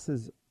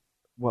addresses,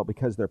 well,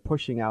 because they're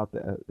pushing out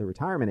the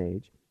retirement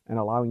age and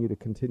allowing you to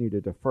continue to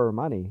defer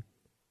money,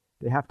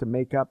 they have to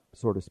make up,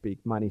 so to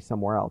speak, money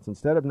somewhere else.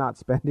 Instead of not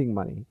spending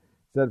money,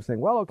 instead of saying,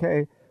 well,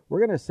 okay, we're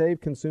going to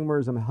save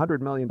consumers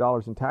 $100 million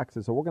in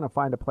taxes, so we're going to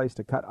find a place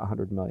to cut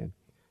 $100 million.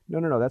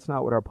 No, that's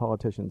not what our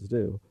politicians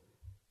do.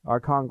 Our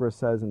Congress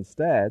says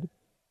instead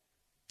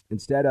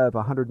of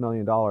 $100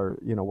 million,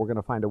 we're going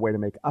to find a way to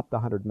make up the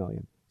 $100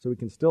 million so we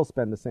can still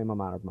spend the same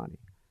amount of money.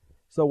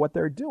 So what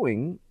they're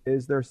doing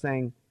is they're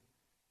saying,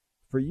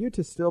 for you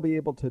to still be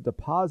able to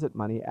deposit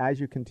money as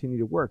you continue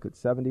to work at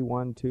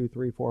 71, 2,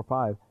 3, 4,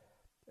 5,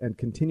 and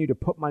continue to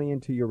put money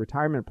into your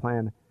retirement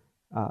plan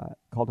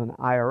called an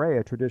IRA,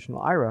 a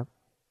traditional IRA,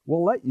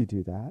 we'll let you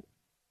do that.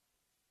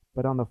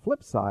 But on the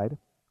flip side,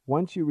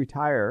 once you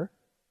retire,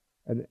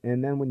 and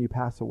then when you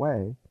pass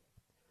away,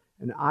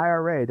 an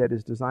IRA that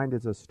is designed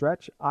as a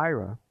stretch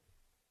IRA,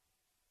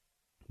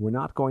 we're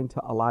not going to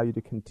allow you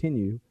to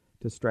continue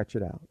to stretch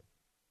it out.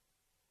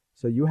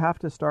 So you have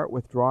to start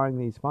withdrawing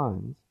these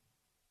funds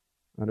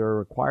under a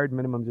required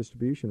minimum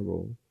distribution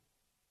rule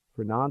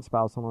for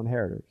non-spousal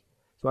inheritors.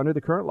 So under the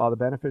current law, the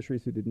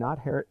beneficiaries who did not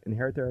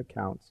inherit their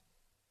accounts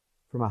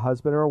from a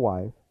husband or a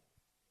wife,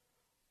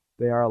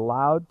 they are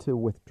allowed to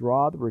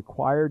withdraw the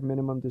required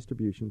minimum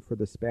distribution for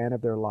the span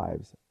of their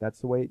lives.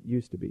 That's the way it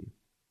used to be,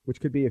 which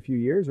could be a few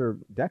years or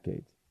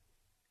decades.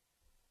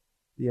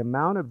 The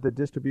amount of the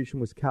distribution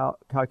was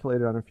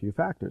calculated on a few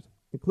factors,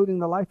 including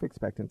the life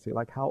expectancy,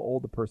 like how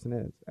old the person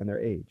is and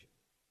their age.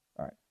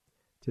 All right.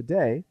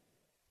 Today,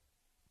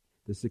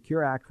 the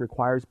Secure Act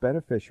requires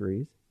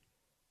beneficiaries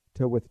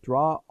to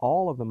withdraw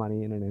all of the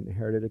money in an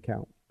inherited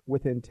account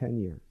within 10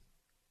 years.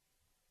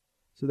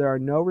 So there are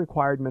no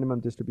required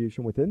minimum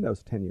distribution within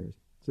those 10 years.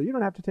 So you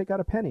don't have to take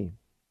out a penny,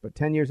 but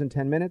 10 years and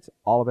 10 minutes,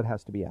 all of it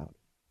has to be out.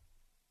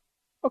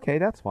 Okay,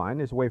 that's fine.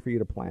 There's a way for you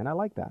to plan. I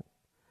like that.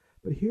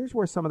 But here's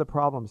where some of the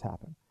problems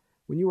happen.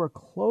 When you are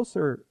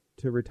closer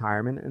to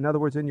retirement, in other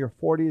words, in your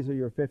 40s or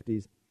your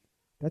 50s,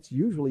 that's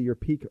usually your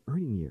peak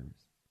earning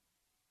years.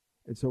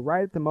 And so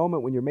right at the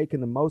moment when you're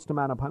making the most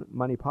amount of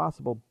money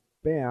possible,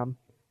 bam,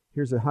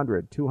 here's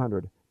 $100,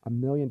 $200,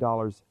 $1 million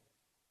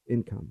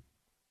income.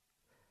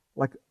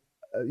 Like,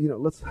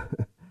 let's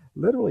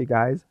literally,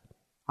 guys,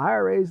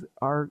 IRAs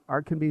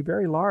can be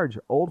very large.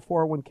 Old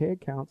 401k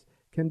accounts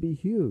can be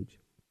huge.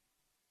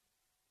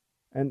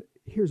 And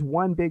here's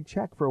one big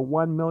check for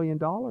 $1 million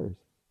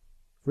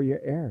for your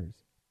heirs.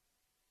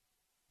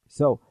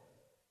 So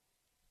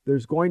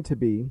we've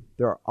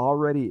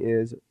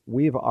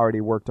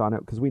already worked on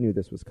it because we knew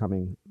this was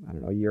coming,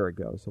 a year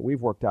ago. So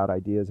we've worked out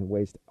ideas and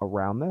ways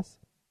around this.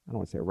 I don't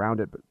want to say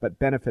around it, but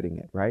benefiting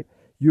it, right?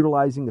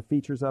 Utilizing the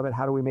features of it.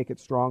 How do we make it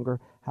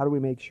stronger? How do we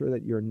make sure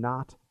that you're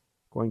not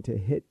going to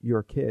hit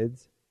your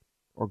kids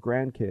or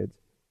grandkids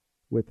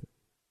with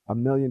 $1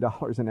 million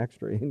in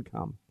extra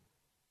income?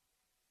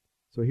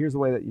 So here's the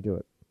way that you do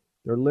it.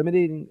 They're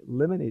limiting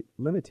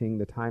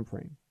the time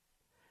frame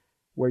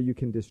where you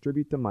can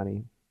distribute the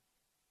money,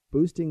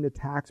 boosting the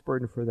tax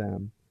burden for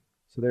them.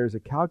 So there's a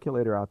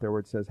calculator out there where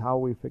it says, how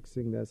are we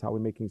fixing this? How are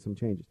we making some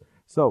changes?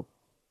 So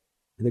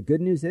the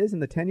good news is in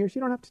the 10 years,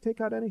 you don't have to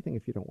take out anything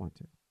if you don't want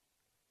to.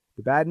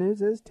 The bad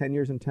news is 10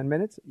 years and 10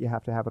 minutes, you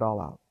have to have it all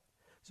out.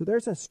 So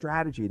there's a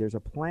strategy, there's a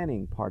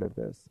planning part of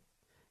this.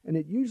 And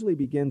it usually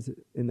begins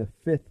in the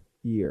 5th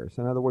year.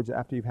 So in other words,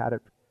 after you've had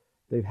it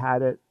They've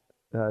had it,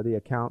 the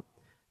account.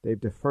 They've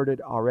deferred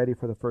it already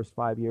for the first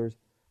 5 years.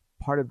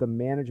 Part of the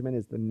management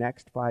is the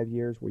next 5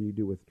 years where you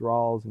do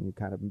withdrawals and you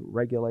kind of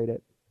regulate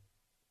it.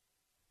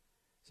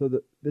 So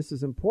this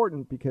is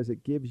important because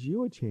it gives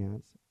you a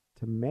chance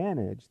to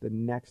manage the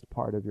next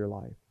part of your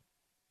life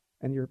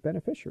and your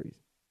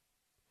beneficiaries.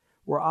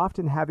 We're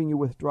often having you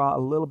withdraw a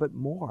little bit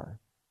more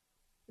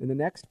in the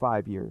next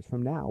 5 years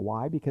from now.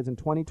 Why? Because in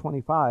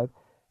 2025,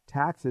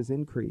 taxes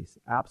increase.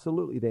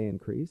 Absolutely, they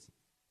increase.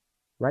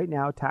 Right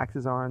now,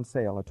 taxes are on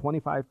sale, a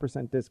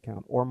 25%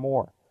 discount or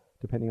more,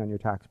 depending on your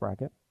tax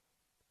bracket.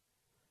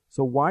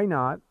 So why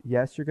not?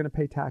 Yes, you're going to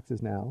pay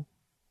taxes now.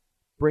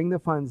 Bring the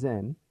funds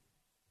in.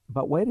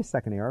 But wait a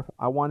second, Arif.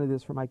 I wanted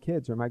this for my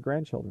kids or my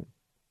grandchildren.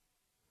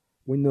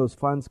 When those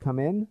funds come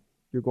in,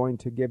 you're going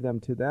to give them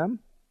to them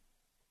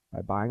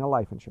by buying a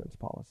life insurance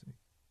policy.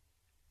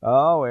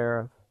 Oh,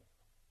 Arif,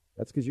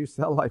 that's because you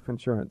sell life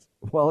insurance.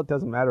 Well, it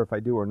doesn't matter if I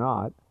do or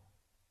not.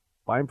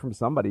 Buy them from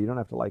somebody. You don't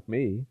have to like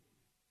me.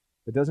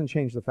 It doesn't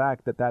change the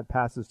fact that that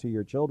passes to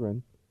your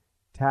children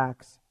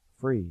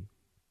tax-free.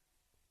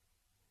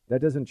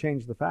 That doesn't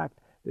change the fact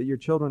that your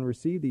children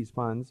receive these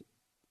funds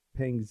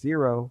paying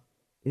zero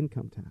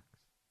income tax.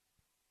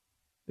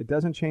 It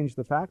doesn't change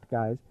the fact,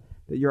 guys,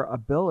 that your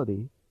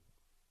ability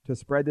to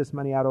spread this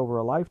money out over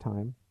a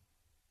lifetime,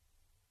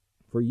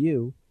 for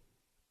you,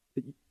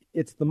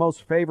 it's the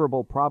most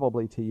favorable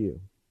probably to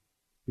you.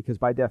 Because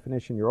by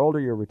definition, you're older,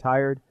 you're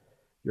retired,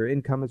 your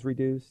income is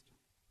reduced,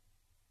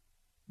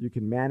 you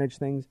can manage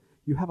things.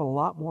 You have a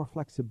lot more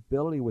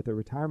flexibility with a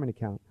retirement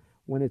account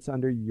when it's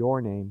under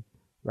your name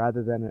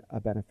rather than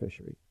a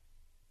beneficiary.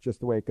 Just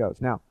the way it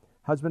goes. Now,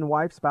 husband,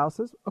 wife,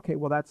 spouses, okay,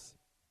 well, that's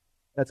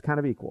kind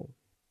of equal.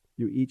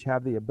 You each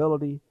have the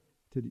ability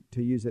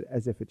to use it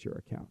as if it's your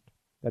account.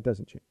 That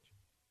doesn't change.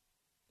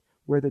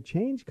 Where the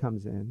change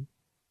comes in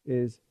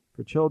is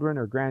for children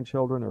or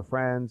grandchildren or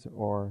friends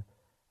or,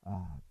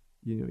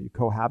 you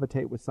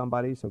cohabitate with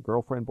somebody, so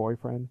girlfriend,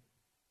 boyfriend.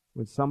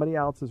 When somebody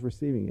else is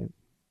receiving it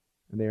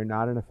and they are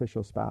not an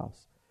official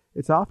spouse,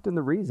 it's often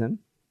the reason,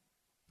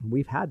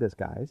 we've had this,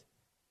 guys,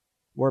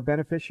 where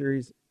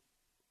beneficiaries,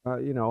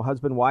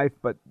 husband, wife,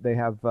 but they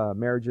have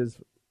marriages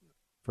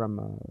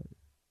from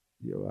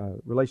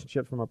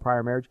relationships from a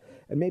prior marriage,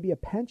 and maybe a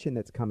pension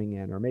that's coming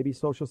in, or maybe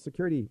Social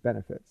Security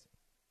benefits.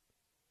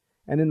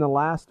 And in the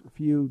last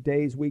few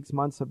days, weeks,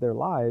 months of their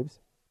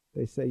lives,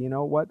 they say, you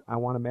know what, I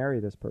want to marry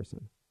this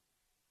person.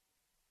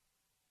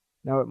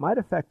 Now, it might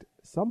affect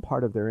some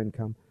part of their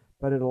income,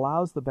 but it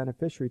allows the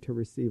beneficiary to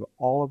receive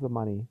all of the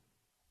money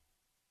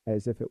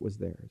as if it was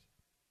theirs.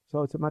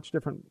 So it's a much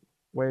different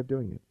way of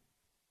doing it.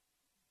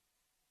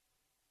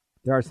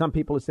 There are some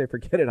people who say,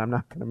 forget it, I'm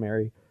not going to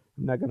marry.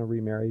 I'm not going to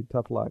remarry.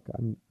 Tough luck.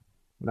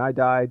 When I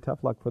die,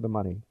 tough luck for the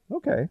money.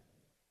 Okay.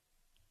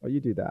 Well,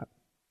 you do that.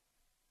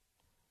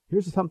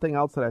 Here's something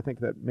else that I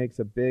think that makes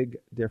a big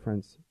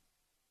difference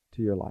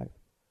to your life.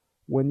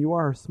 When you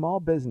are a small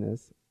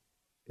business,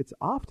 it's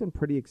often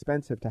pretty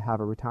expensive to have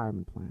a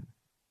retirement plan.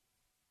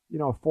 A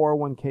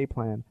 401k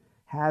plan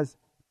has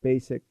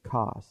basic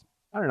costs.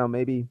 I don't know,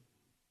 maybe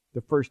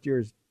the first year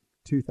is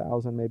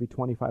 $2,000, maybe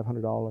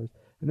 $2,500.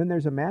 And then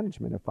there's a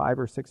management of $500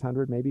 or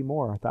 $600, maybe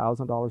more,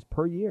 $1,000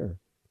 per year.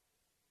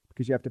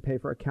 Because you have to pay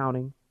for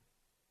accounting.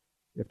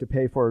 You have to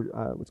pay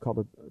for what's called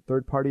a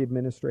third-party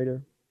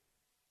administrator.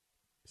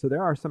 So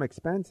there are some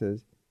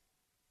expenses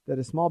that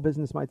a small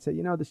business might say,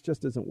 this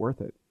just isn't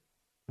worth it.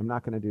 I'm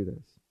not going to do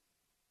this.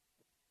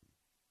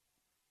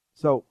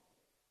 So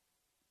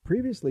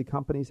previously,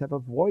 companies have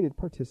avoided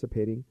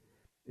participating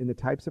in the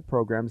types of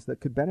programs that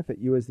could benefit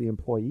you as the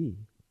employee.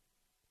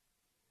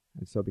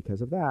 And so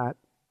because of that,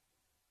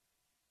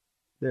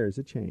 there's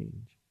a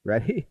change.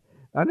 Ready?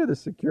 Under the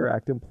Secure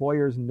Act,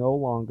 employers no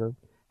longer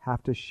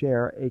have to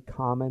share a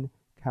common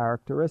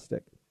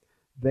characteristic.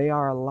 They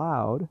are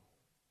allowed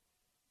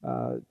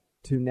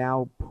to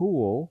now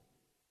pool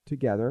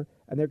together,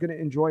 and they're going to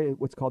enjoy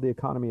what's called the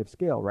economy of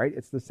scale, right?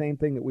 It's the same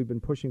thing that we've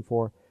been pushing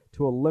for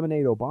to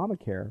eliminate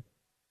Obamacare.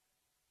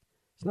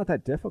 It's not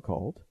that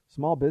difficult.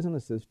 Small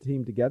businesses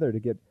team together to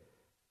get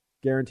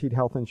guaranteed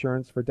health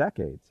insurance for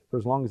decades, for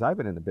as long as I've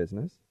been in the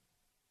business.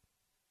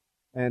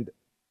 And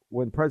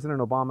when President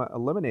Obama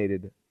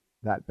eliminated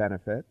that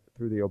benefit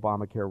through the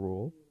Obamacare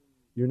rule,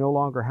 you no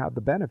longer have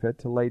the benefit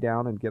to lay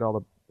down and get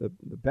all the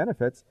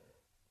benefits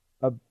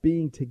of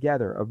being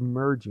together, of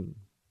merging.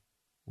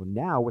 Well,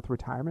 now with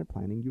retirement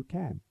planning, you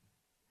can.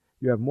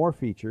 You have more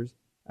features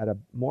at a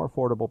more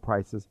affordable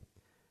prices.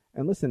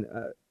 And listen,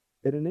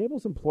 it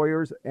enables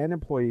employers and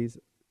employees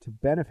to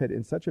benefit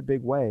in such a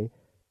big way.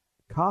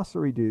 Costs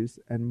are reduced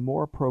and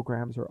more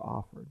programs are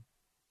offered.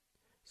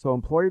 So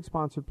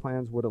employer-sponsored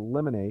plans would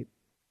eliminate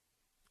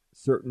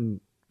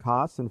certain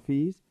costs and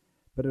fees,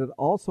 but it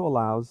also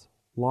allows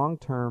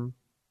long-term,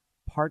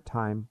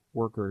 part-time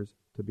workers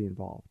to be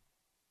involved.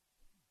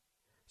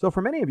 So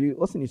for many of you,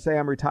 listen, you say,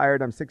 I'm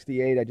retired, I'm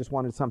 68, I just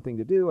wanted something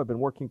to do, I've been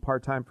working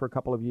part-time for a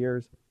couple of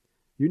years.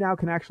 You now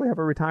can actually have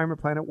a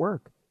retirement plan at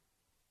work.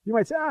 You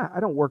might say, I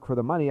don't work for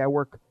the money, I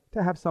work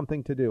to have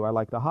something to do. I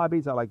like the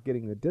hobbies, I like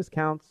getting the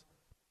discounts,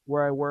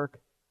 where I work,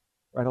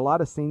 right? A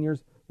lot of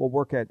seniors will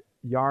work at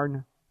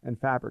yarn and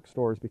fabric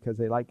stores because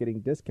they like getting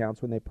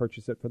discounts when they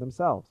purchase it for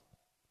themselves.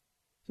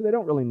 So they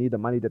don't really need the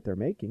money that they're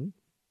making.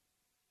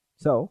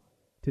 So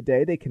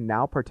today they can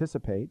now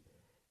participate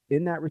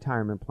in that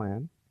retirement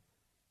plan.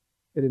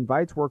 It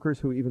invites workers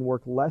who even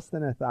work less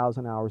than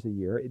 1,000 hours a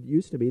year. It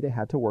used to be they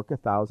had to work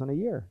 1,000 a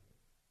year.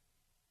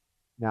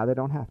 Now they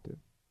don't have to.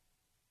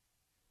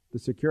 The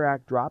Secure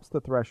Act drops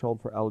the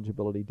threshold for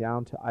eligibility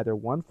down to either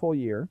 1 full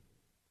year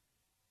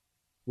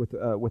with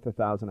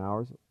 1,000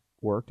 hours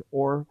worked,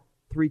 or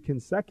 3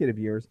 consecutive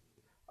years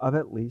of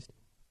at least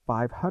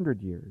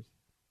 500 years.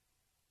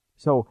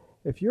 So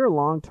if you're a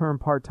long-term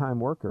part-time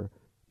worker,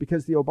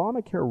 because the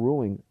Obamacare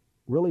ruling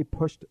really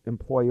pushed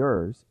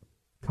employers,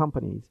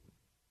 companies,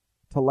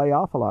 to lay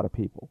off a lot of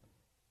people,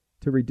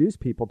 to reduce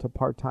people to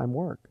part-time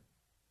work.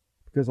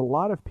 Because a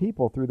lot of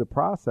people, through the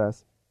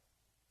process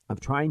of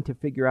trying to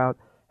figure out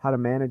how to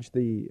manage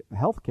the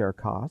healthcare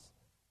costs,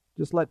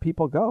 just let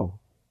people go.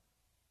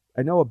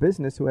 I know a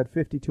business who had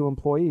 52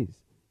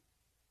 employees,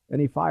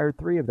 and he fired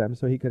 3 of them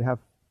so he could have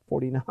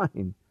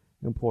 49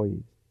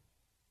 employees.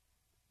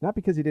 Not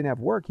because he didn't have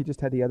work, he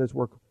just had the others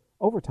work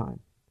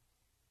overtime.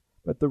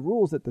 But the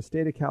rules that the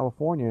state of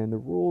California and the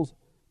rules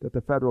that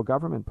the federal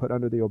government put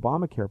under the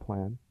Obamacare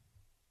plan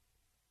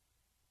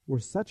were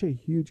such a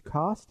huge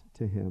cost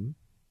to him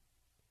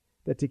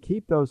that to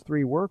keep those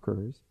 3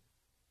 workers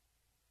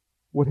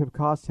would have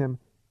cost him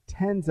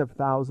tens of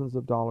thousands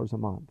of dollars a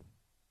month.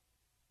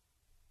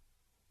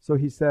 So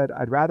he said,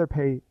 I'd rather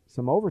pay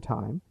some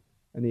overtime,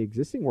 and the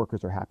existing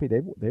workers are happy.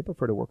 They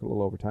prefer to work a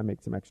little overtime,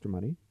 make some extra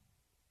money.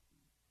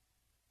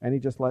 And he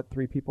just let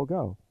 3 people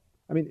go.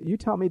 I mean, you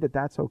tell me that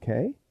that's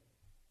okay?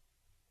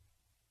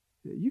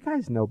 You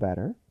guys know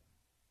better.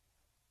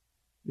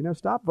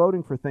 Stop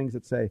voting for things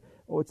that say,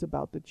 oh, it's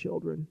about the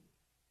children.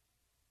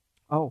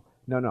 Oh,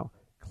 no.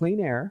 Clean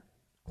air,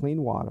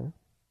 clean water,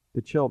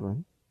 the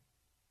children.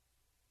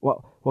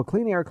 Well,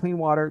 clean air, clean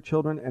water,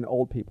 children, and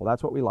old people.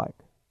 That's what we like.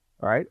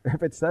 All right?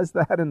 If it says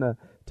that in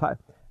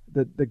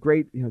the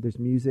great, there's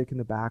music in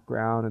the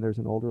background, and there's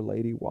an older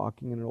lady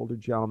walking and an older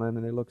gentleman,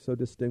 and they look so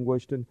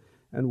distinguished and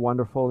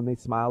wonderful, and they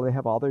smile, they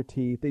have all their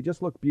teeth, they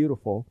just look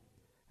beautiful,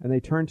 and they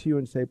turn to you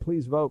and say,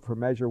 please vote for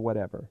measure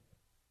whatever.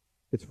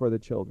 It's for the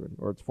children,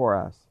 or it's for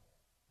us.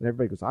 And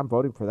everybody goes, I'm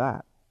voting for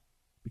that.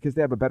 Because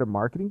they have a better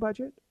marketing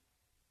budget?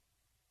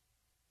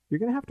 You're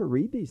going to have to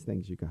read these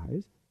things, you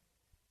guys.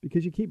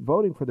 Because you keep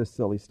voting for this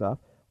silly stuff,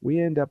 we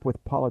end up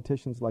with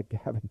politicians like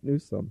Gavin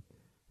Newsom,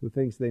 who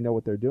thinks they know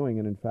what they're doing,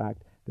 and in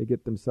fact, they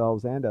get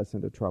themselves and us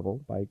into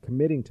trouble by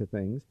committing to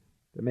things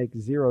that make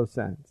 0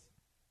 sense.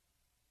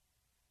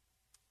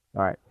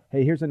 All right.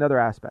 Hey, here's another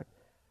aspect.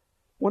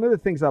 One of the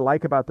things I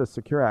like about the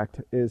Secure Act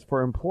is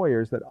for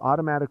employers that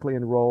automatically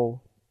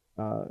enroll,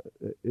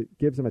 it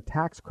gives them a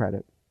tax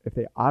credit if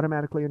they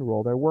automatically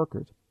enroll their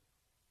workers.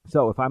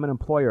 So if I'm an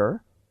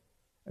employer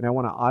and I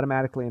want to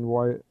automatically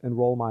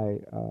enroll my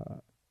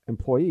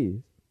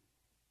employees,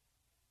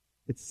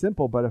 it's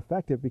simple but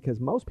effective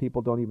because most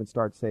people don't even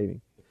start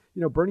saving.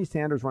 Bernie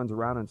Sanders runs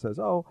around and says,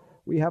 oh,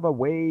 we have a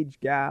wage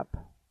gap.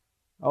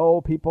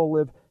 Oh,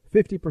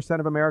 50%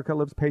 of America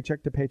lives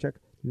paycheck to paycheck.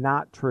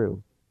 Not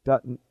true.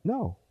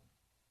 No.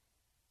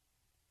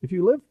 If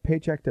you live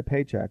paycheck to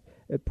paycheck,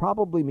 it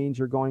probably means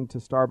you're going to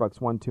Starbucks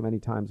 1 too many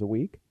times a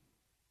week,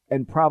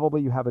 and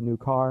probably you have a new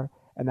car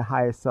and the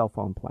highest cell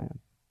phone plan.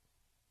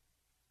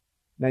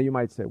 Now you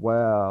might say,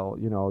 well,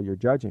 you're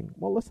judging.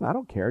 Well, listen, I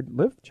don't care.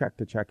 Live check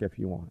to check if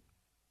you want.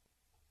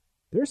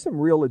 There's some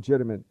real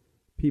legitimate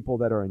people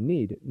that are in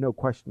need, no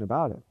question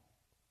about it.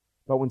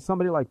 But when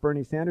somebody like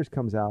Bernie Sanders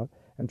comes out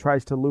and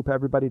tries to loop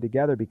everybody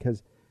together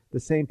because the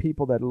same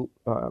people that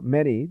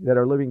many that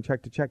are living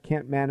check to check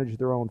can't manage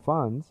their own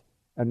funds,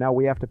 and now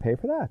we have to pay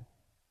for that.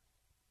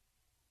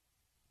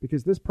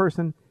 Because this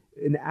person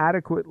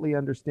inadequately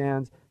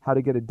understands how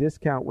to get a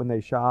discount when they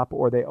shop,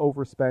 or they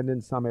overspend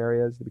in some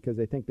areas because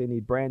they think they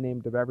need brand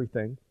names of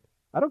everything.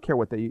 I don't care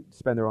what they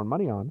spend their own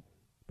money on,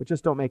 but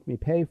just don't make me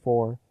pay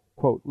for,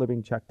 quote,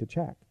 living check to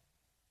check.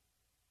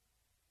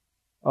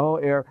 Oh,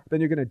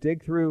 then you're going to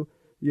dig through,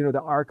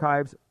 the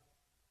archives.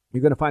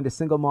 You're going to find a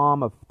single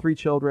mom of 3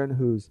 children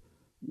who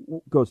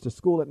goes to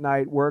school at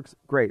night, works.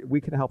 Great.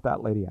 We can help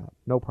that lady out.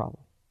 No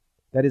problem.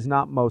 That is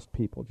not most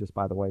people, just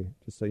by the way,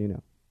 just so you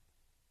know.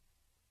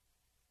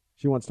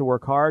 She wants to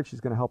work hard.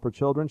 She's going to help her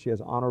children. She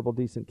has honorable,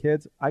 decent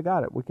kids. I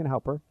got it. We can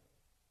help her.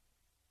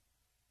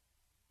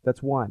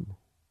 That's one.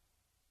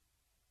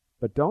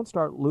 But don't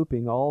start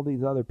looping all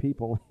these other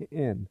people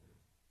in.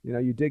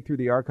 You dig through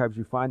the archives,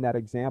 you find that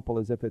example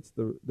as if it's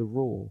the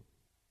rule.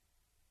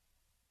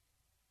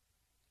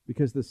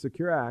 Because the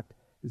Secure Act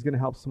is going to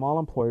help small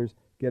employers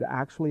get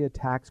actually a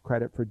tax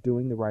credit for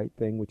doing the right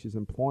thing, which is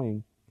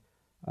employing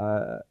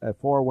a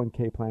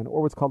 401k plan,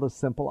 or what's called a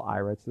simple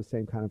IRA. It's the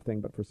same kind of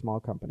thing, but for small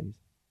companies.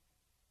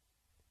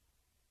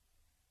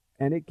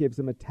 And it gives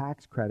them a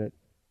tax credit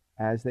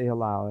as they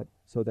allow it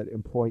so that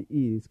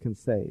employees can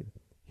save.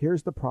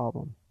 Here's the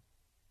problem.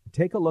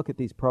 Take a look at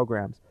these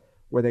programs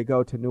where they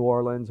go to New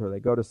Orleans or they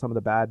go to some of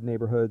the bad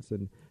neighborhoods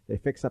and they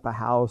fix up a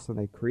house and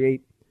they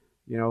create,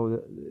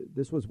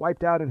 this was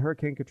wiped out in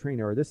Hurricane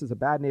Katrina, or this is a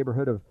bad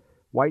neighborhood of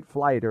white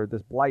flight or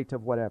this blight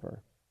of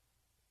whatever.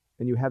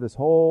 And you have this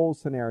whole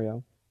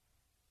scenario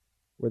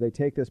where they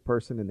take this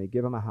person and they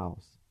give them a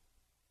house.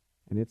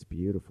 And it's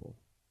beautiful.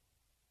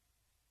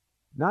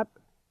 Not,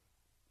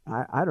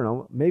 I don't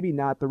know, maybe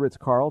not the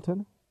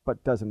Ritz-Carlton,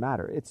 but doesn't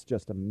matter. It's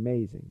just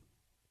amazing.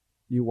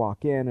 You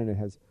walk in and it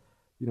has,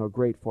 a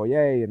great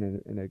foyer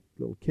and a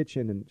little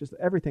kitchen and just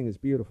everything is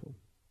beautiful.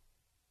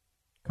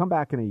 Come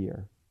back in a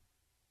year.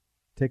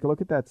 Take a look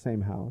at that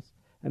same house.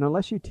 And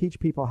unless you teach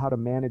people how to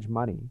manage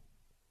money,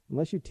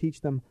 unless you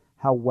teach them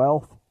how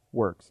wealth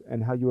works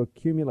and how you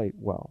accumulate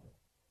wealth,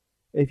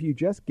 if you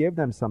just give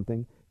them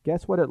something,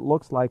 guess what it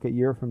looks like a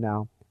year from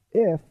now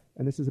if,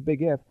 and this is a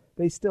big if,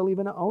 they still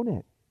even own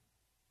it.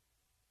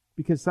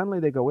 Because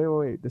suddenly they go,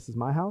 wait, this is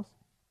my house?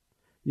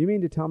 You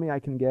mean to tell me I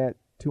can get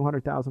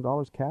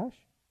 $200,000 cash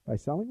by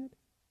selling it?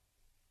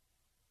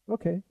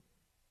 Okay,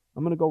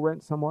 I'm going to go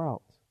rent somewhere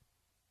else.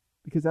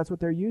 Because that's what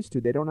they're used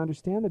to. They don't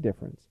understand the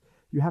difference.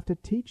 You have to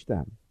teach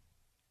them.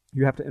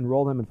 You have to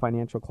enroll them in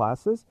financial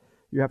classes.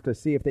 You have to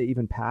see if they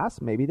even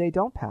pass. Maybe they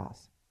don't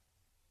pass.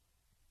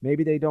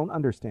 Maybe they don't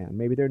understand.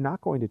 Maybe they're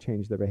not going to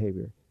change their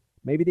behavior.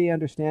 Maybe they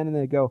understand and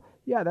they go,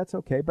 yeah, that's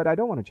okay, but I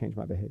don't want to change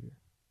my behavior.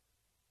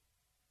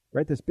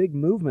 Right? This big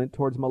movement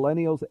towards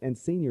millennials and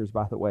seniors,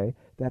 by the way,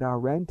 that are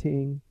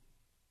renting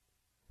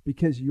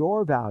because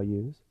your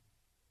values,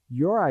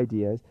 your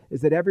ideas,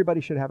 is that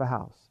everybody should have a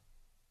house.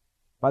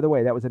 By the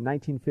way, that was a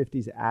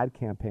 1950s ad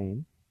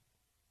campaign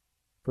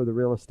for the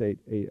real estate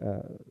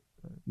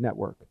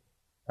network.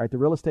 Right? The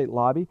real estate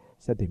lobby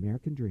said the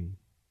American dream,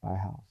 buy a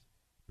house.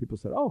 People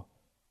said, oh,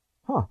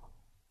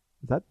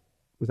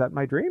 was that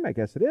my dream? I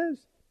guess it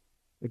is.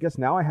 I guess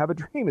now I have a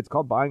dream. It's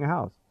called buying a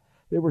house.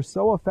 They were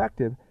so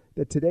effective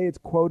that today it's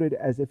quoted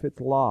as if it's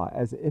law,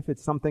 as if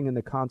it's something in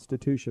the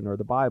Constitution or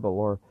the Bible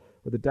or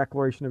the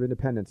Declaration of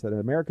Independence, that an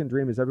American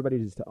dream is everybody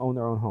just to own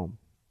their own home.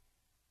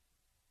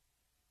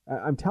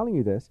 I'm telling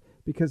you this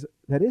because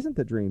that isn't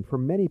the dream for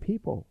many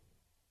people.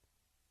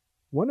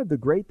 One of the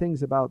great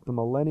things about the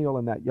millennial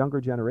and that younger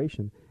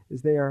generation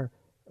is they are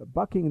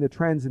bucking the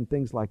trends in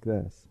things like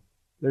this.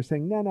 They're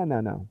saying,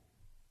 no.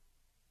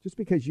 Just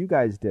because you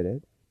guys did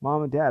it,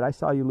 Mom and Dad, I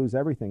saw you lose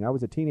everything. I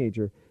was a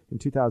teenager in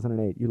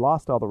 2008. You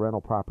lost all the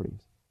rental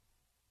properties.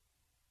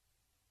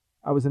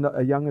 I was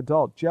a young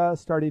adult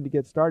just starting to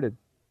get started.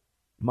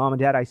 Mom and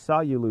Dad, I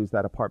saw you lose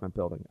that apartment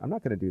building. I'm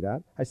not going to do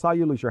that. I saw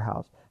you lose your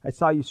house. I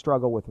saw you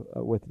struggle with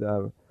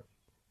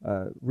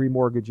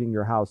remortgaging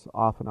your house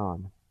off and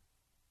on.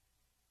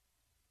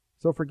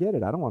 So forget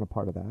it. I don't want a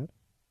part of that.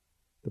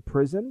 The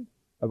prison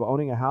of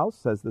owning a house,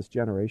 says this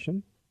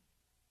generation,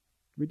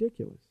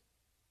 ridiculous.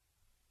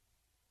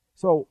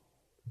 So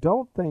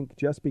don't think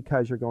just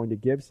because you're going to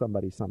give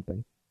somebody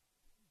something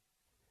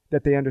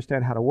that they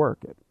understand how to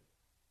work it.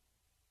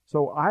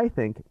 So I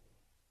think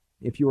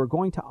if you are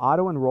going to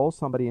auto-enroll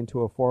somebody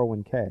into a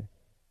 401k,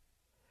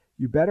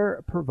 you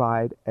better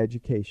provide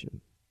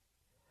education.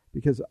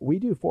 Because we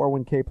do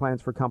 401k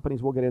plans for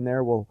companies. We'll get in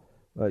there.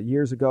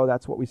 Years ago,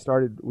 that's what we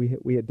started.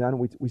 We had done.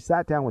 We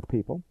sat down with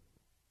people,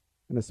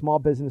 and a small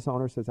business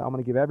owner says, I'm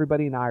going to give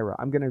everybody an IRA.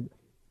 I'm going to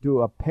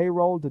do a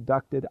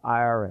payroll-deducted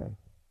IRA.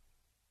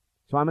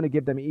 So I'm going to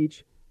give them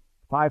each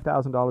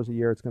 $5,000 a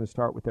year. It's going to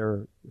start with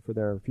for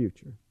their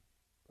future.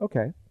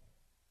 Okay.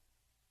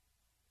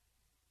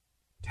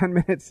 10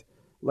 minutes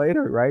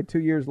later, right? 2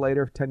 years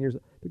later, 10 years,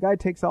 the guy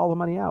takes all the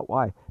money out.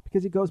 Why?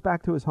 Because he goes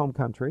back to his home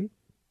country,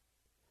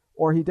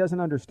 or he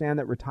doesn't understand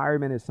that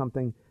retirement is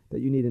something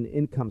that you need an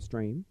income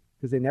stream,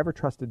 because they never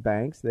trusted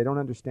banks. They don't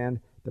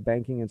understand the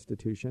banking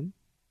institution.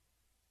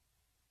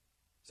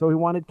 So he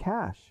wanted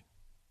cash.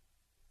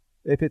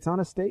 If it's on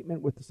a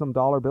statement with some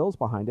dollar bills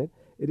behind it,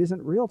 it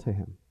isn't real to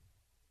him.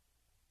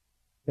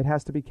 It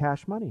has to be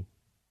cash money.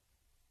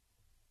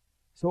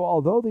 So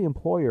although the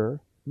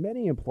employer,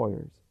 many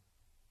employers,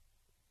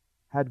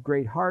 had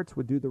great hearts,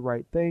 would do the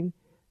right thing,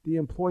 the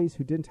employees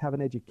who didn't have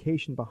an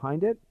education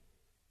behind it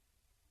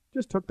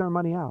just took their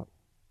money out.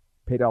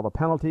 Paid all the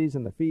penalties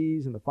and the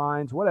fees and the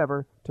fines,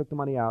 whatever, took the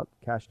money out,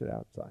 cashed it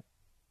outside.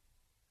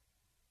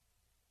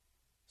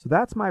 So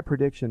that's my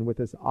prediction with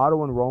this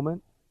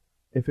auto-enrollment,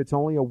 if it's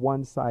only a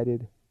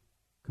one-sided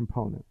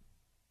component.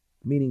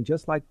 Meaning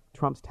just like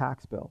Trump's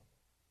tax bill,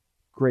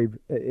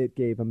 it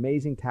gave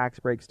amazing tax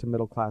breaks to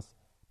middle-class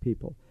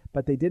people.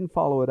 But they didn't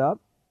follow it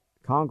up.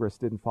 Congress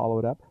didn't follow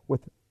it up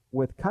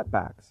with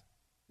cutbacks,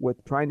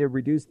 with trying to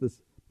reduce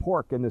this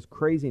pork and this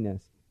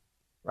craziness,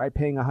 right?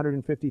 Paying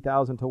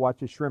 $150,000 to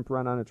watch a shrimp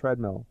run on a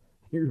treadmill.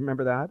 You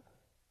remember that?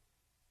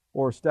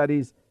 Or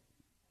studies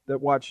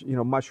that watch,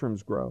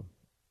 mushrooms grow.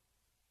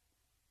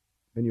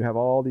 And you have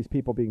all these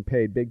people being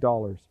paid big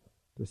dollars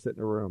to sit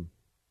in a room.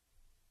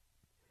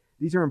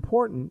 These are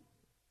important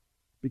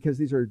because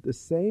these are the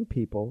same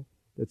people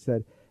that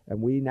said,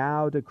 and we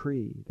now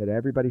decree that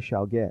everybody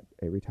shall get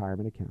a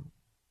retirement account.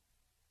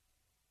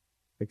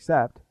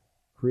 Except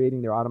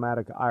creating their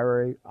automatic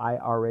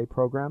IRA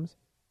programs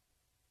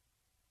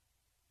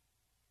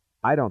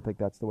I don't think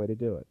that's the way to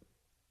do it.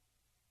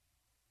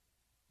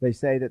 They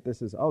say that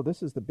this is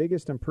the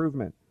biggest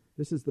improvement.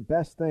 This is the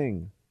best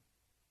thing,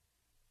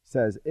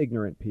 says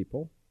ignorant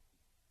people,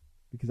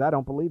 because I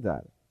don't believe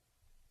that.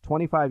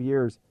 24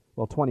 years,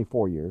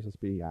 let's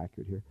be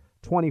accurate here.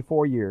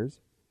 24 years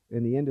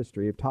in the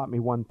industry have taught me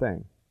one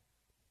thing.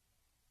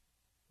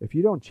 If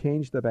you don't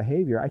change the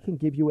behavior, I can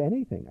give you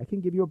anything. I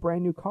can give you a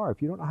brand new car.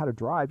 If you don't know how to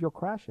drive, you'll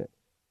crash it.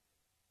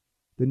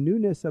 The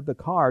newness of the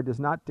car does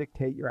not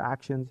dictate your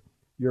actions,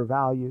 your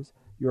values,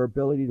 your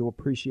ability to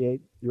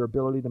appreciate, your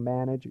ability to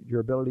manage, your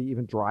ability to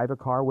even drive a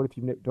car. What if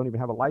you don't even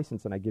have a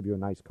license and I give you a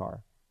nice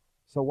car?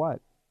 So what?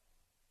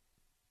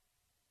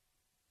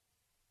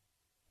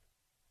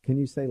 Can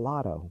you say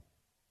lotto?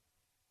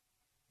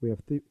 We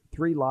have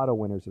 3 lotto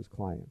winners as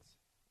clients.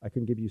 I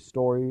can give you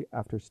story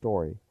after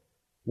story.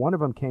 One of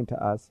them came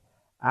to us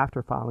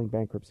after filing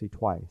bankruptcy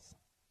twice.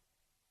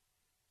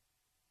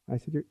 I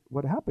said,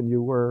 what happened?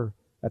 You were,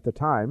 at the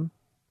time,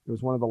 it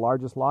was one of the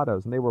largest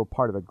lottos, and they were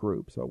part of a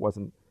group, so it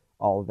wasn't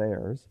all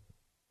theirs.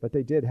 But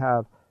they did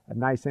have a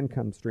nice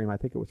income stream. I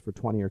think it was for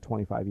 20 or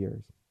 25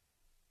 years.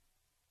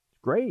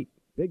 Great,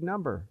 big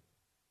number.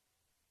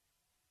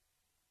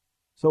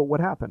 So what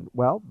happened?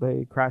 Well,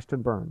 they crashed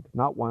and burned,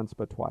 not once,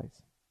 but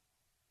twice.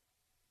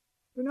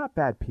 They're not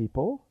bad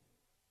people.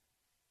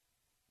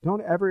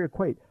 Don't ever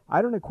equate.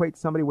 I don't equate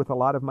somebody with a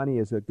lot of money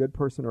as a good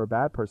person or a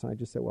bad person. I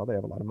just say, well, they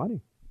have a lot of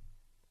money.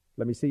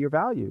 Let me see your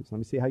values. Let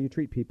me see how you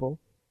treat people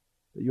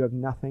that you have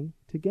nothing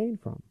to gain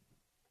from.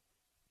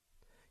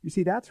 You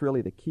see, that's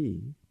really the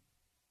key.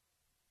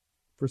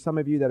 For some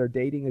of you that are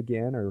dating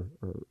again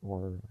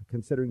or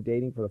considering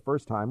dating for the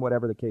first time,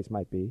 whatever the case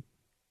might be,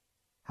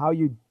 how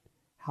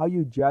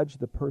you judge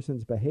the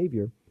person's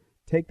behavior,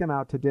 take them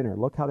out to dinner.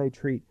 Look how they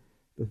treat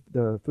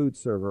the food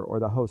server or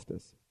the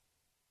hostess.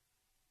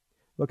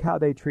 Look how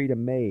they treat a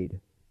maid.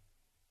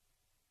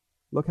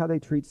 Look how they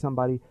treat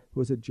somebody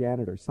who is a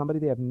janitor, somebody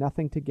they have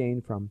nothing to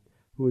gain from,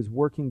 who is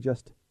working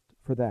just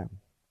for them.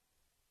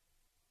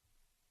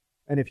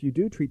 And if you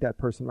do treat that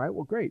person right,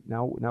 well, great.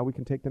 Now we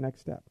can take the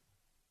next step.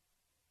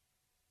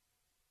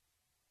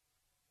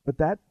 But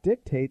that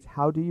dictates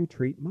how do you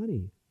treat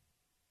money.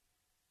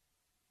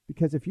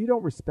 Because if you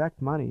don't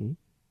respect money,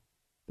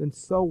 then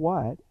so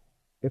what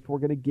if we're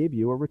going to give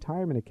you a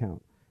retirement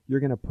account? You're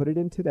going to put it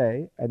in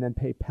today and then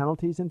pay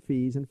penalties and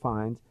fees and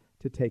fines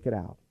to take it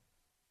out.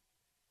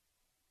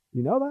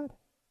 You know that?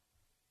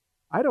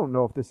 I don't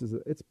know if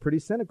it's pretty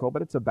cynical,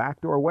 but it's a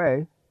backdoor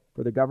way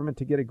for the government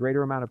to get a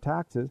greater amount of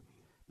taxes,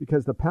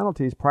 because the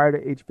penalties prior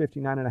to age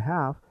 59 and a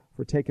half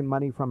for taking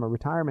money from a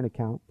retirement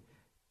account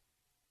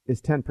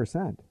is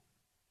 10%.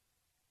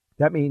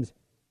 That means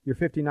you're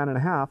 59 and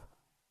a half,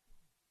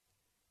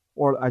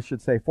 or I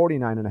should say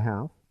 49 and a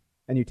half,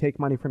 and you take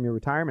money from your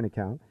retirement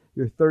account.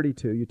 You're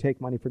 32, you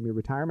take money from your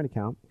retirement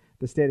account.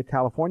 The state of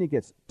California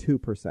gets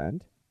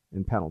 2%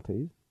 in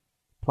penalties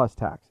plus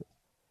taxes.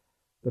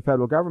 The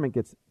federal government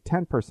gets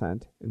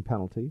 10% in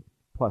penalty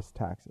plus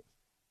taxes.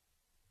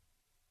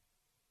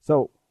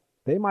 So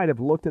they might have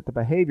looked at the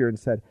behavior and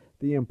said,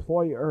 the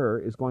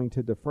employer is going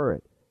to defer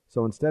it.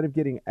 So instead of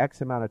getting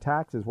X amount of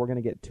taxes, we're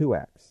going to get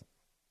 2X.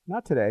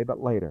 Not today, but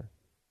later.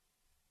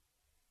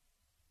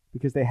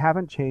 Because they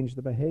haven't changed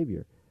the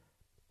behavior.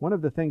 One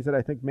of the things that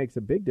I think makes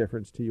a big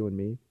difference to you and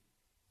me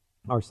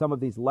are some of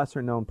these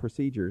lesser known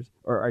procedures,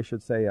 or I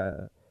should say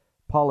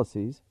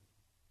policies,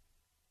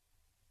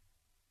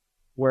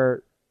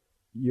 where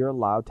you're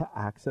allowed to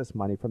access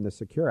money from the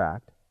Secure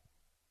Act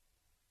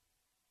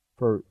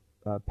for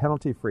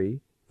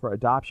penalty-free for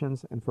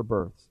adoptions and for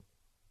births.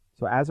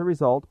 So as a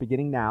result,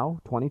 beginning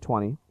now,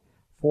 2020,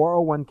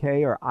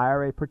 401k or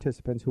IRA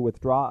participants who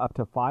withdraw up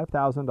to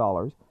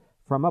 $5,000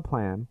 from a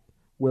plan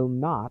will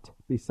not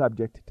be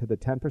subject to the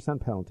 10%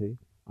 penalty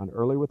on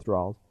early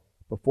withdrawals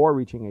before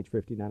reaching age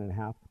 59 and a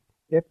half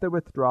if the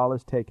withdrawal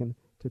is taken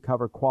to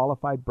cover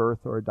qualified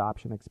birth or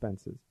adoption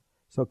expenses,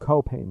 so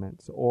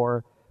co-payments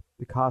or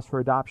the cost for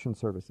adoption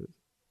services.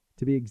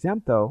 To be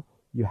exempt, though,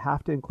 you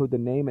have to include the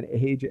name and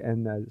age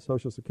and the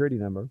social security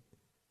number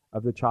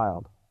of the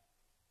child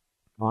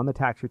on the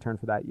tax return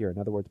for that year. In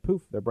other words,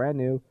 poof, they're brand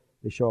new.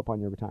 They show up on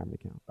your retirement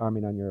account,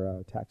 on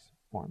your tax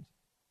forms.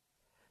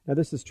 Now,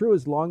 this is true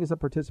as long as the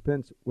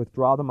participants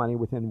withdraw the money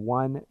within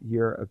 1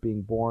 year of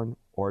being born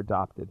or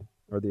adopted,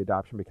 or the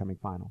adoption becoming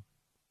final.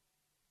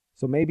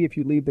 So maybe if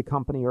you leave the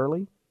company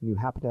early and you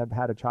happen to have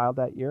had a child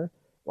that year,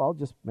 well,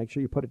 just make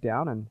sure you put it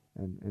down,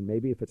 and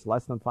maybe if it's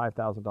less than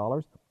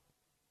 $5,000,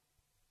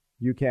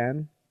 you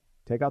can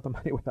take out the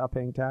money without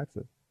paying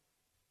taxes.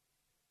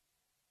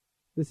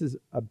 This is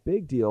a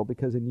big deal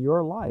because in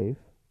your life,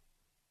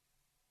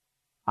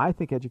 I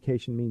think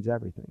education means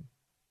everything.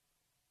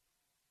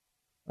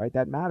 Right?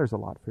 That matters a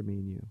lot for me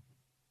and you.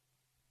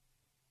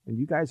 And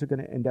you guys are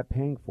going to end up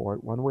paying for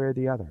it one way or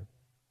the other.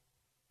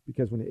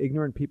 Because when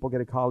ignorant people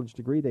get a college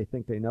degree, they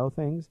think they know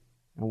things,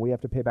 and we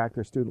have to pay back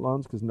their student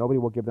loans because nobody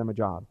will give them a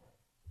job.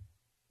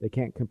 They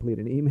can't complete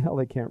an email.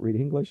 They can't read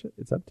English.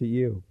 It's up to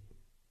you.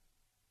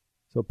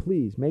 So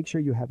please make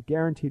sure you have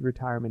guaranteed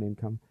retirement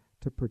income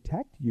to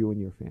protect you and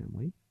your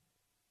family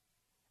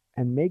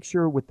and make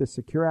sure with the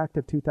Secure Act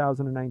of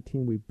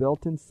 2019 we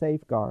built in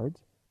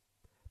safeguards,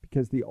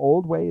 because the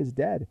old way is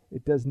dead.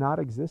 It does not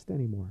exist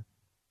anymore.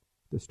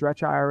 The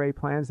stretch IRA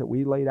plans that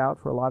we laid out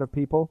for a lot of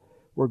people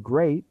were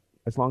great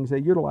as long as they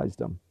utilized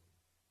them.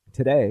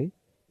 Today,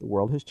 the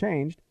world has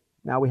changed.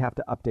 Now we have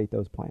to update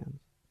those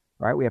plans.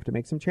 All right, we have to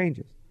make some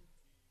changes.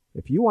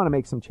 If you want to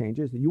make some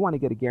changes, you want to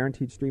get a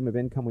guaranteed stream of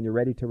income when you're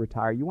ready to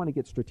retire, you want to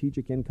get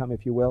strategic income,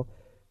 if you will,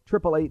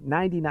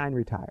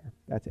 888-99-RETIRE.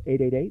 That's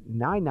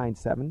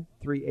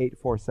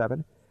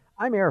 888-997-3847.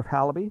 I'm Arif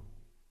Halaby,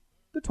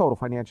 the Total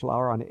Financial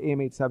Hour on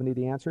AM 870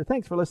 The Answer.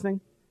 Thanks for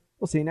listening.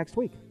 We'll see you next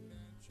week.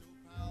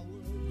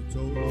 The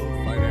Total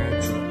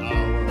Financial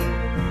Hour.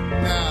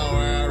 Now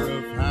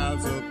Arif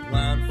has a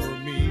plan for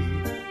me.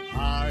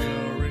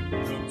 Higher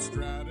income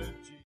strategy.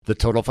 The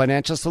Total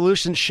Financial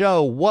Solutions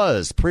Show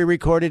was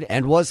pre-recorded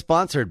and was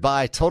sponsored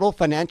by Total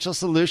Financial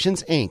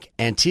Solutions, Inc.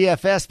 and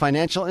TFS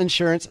Financial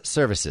Insurance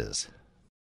Services.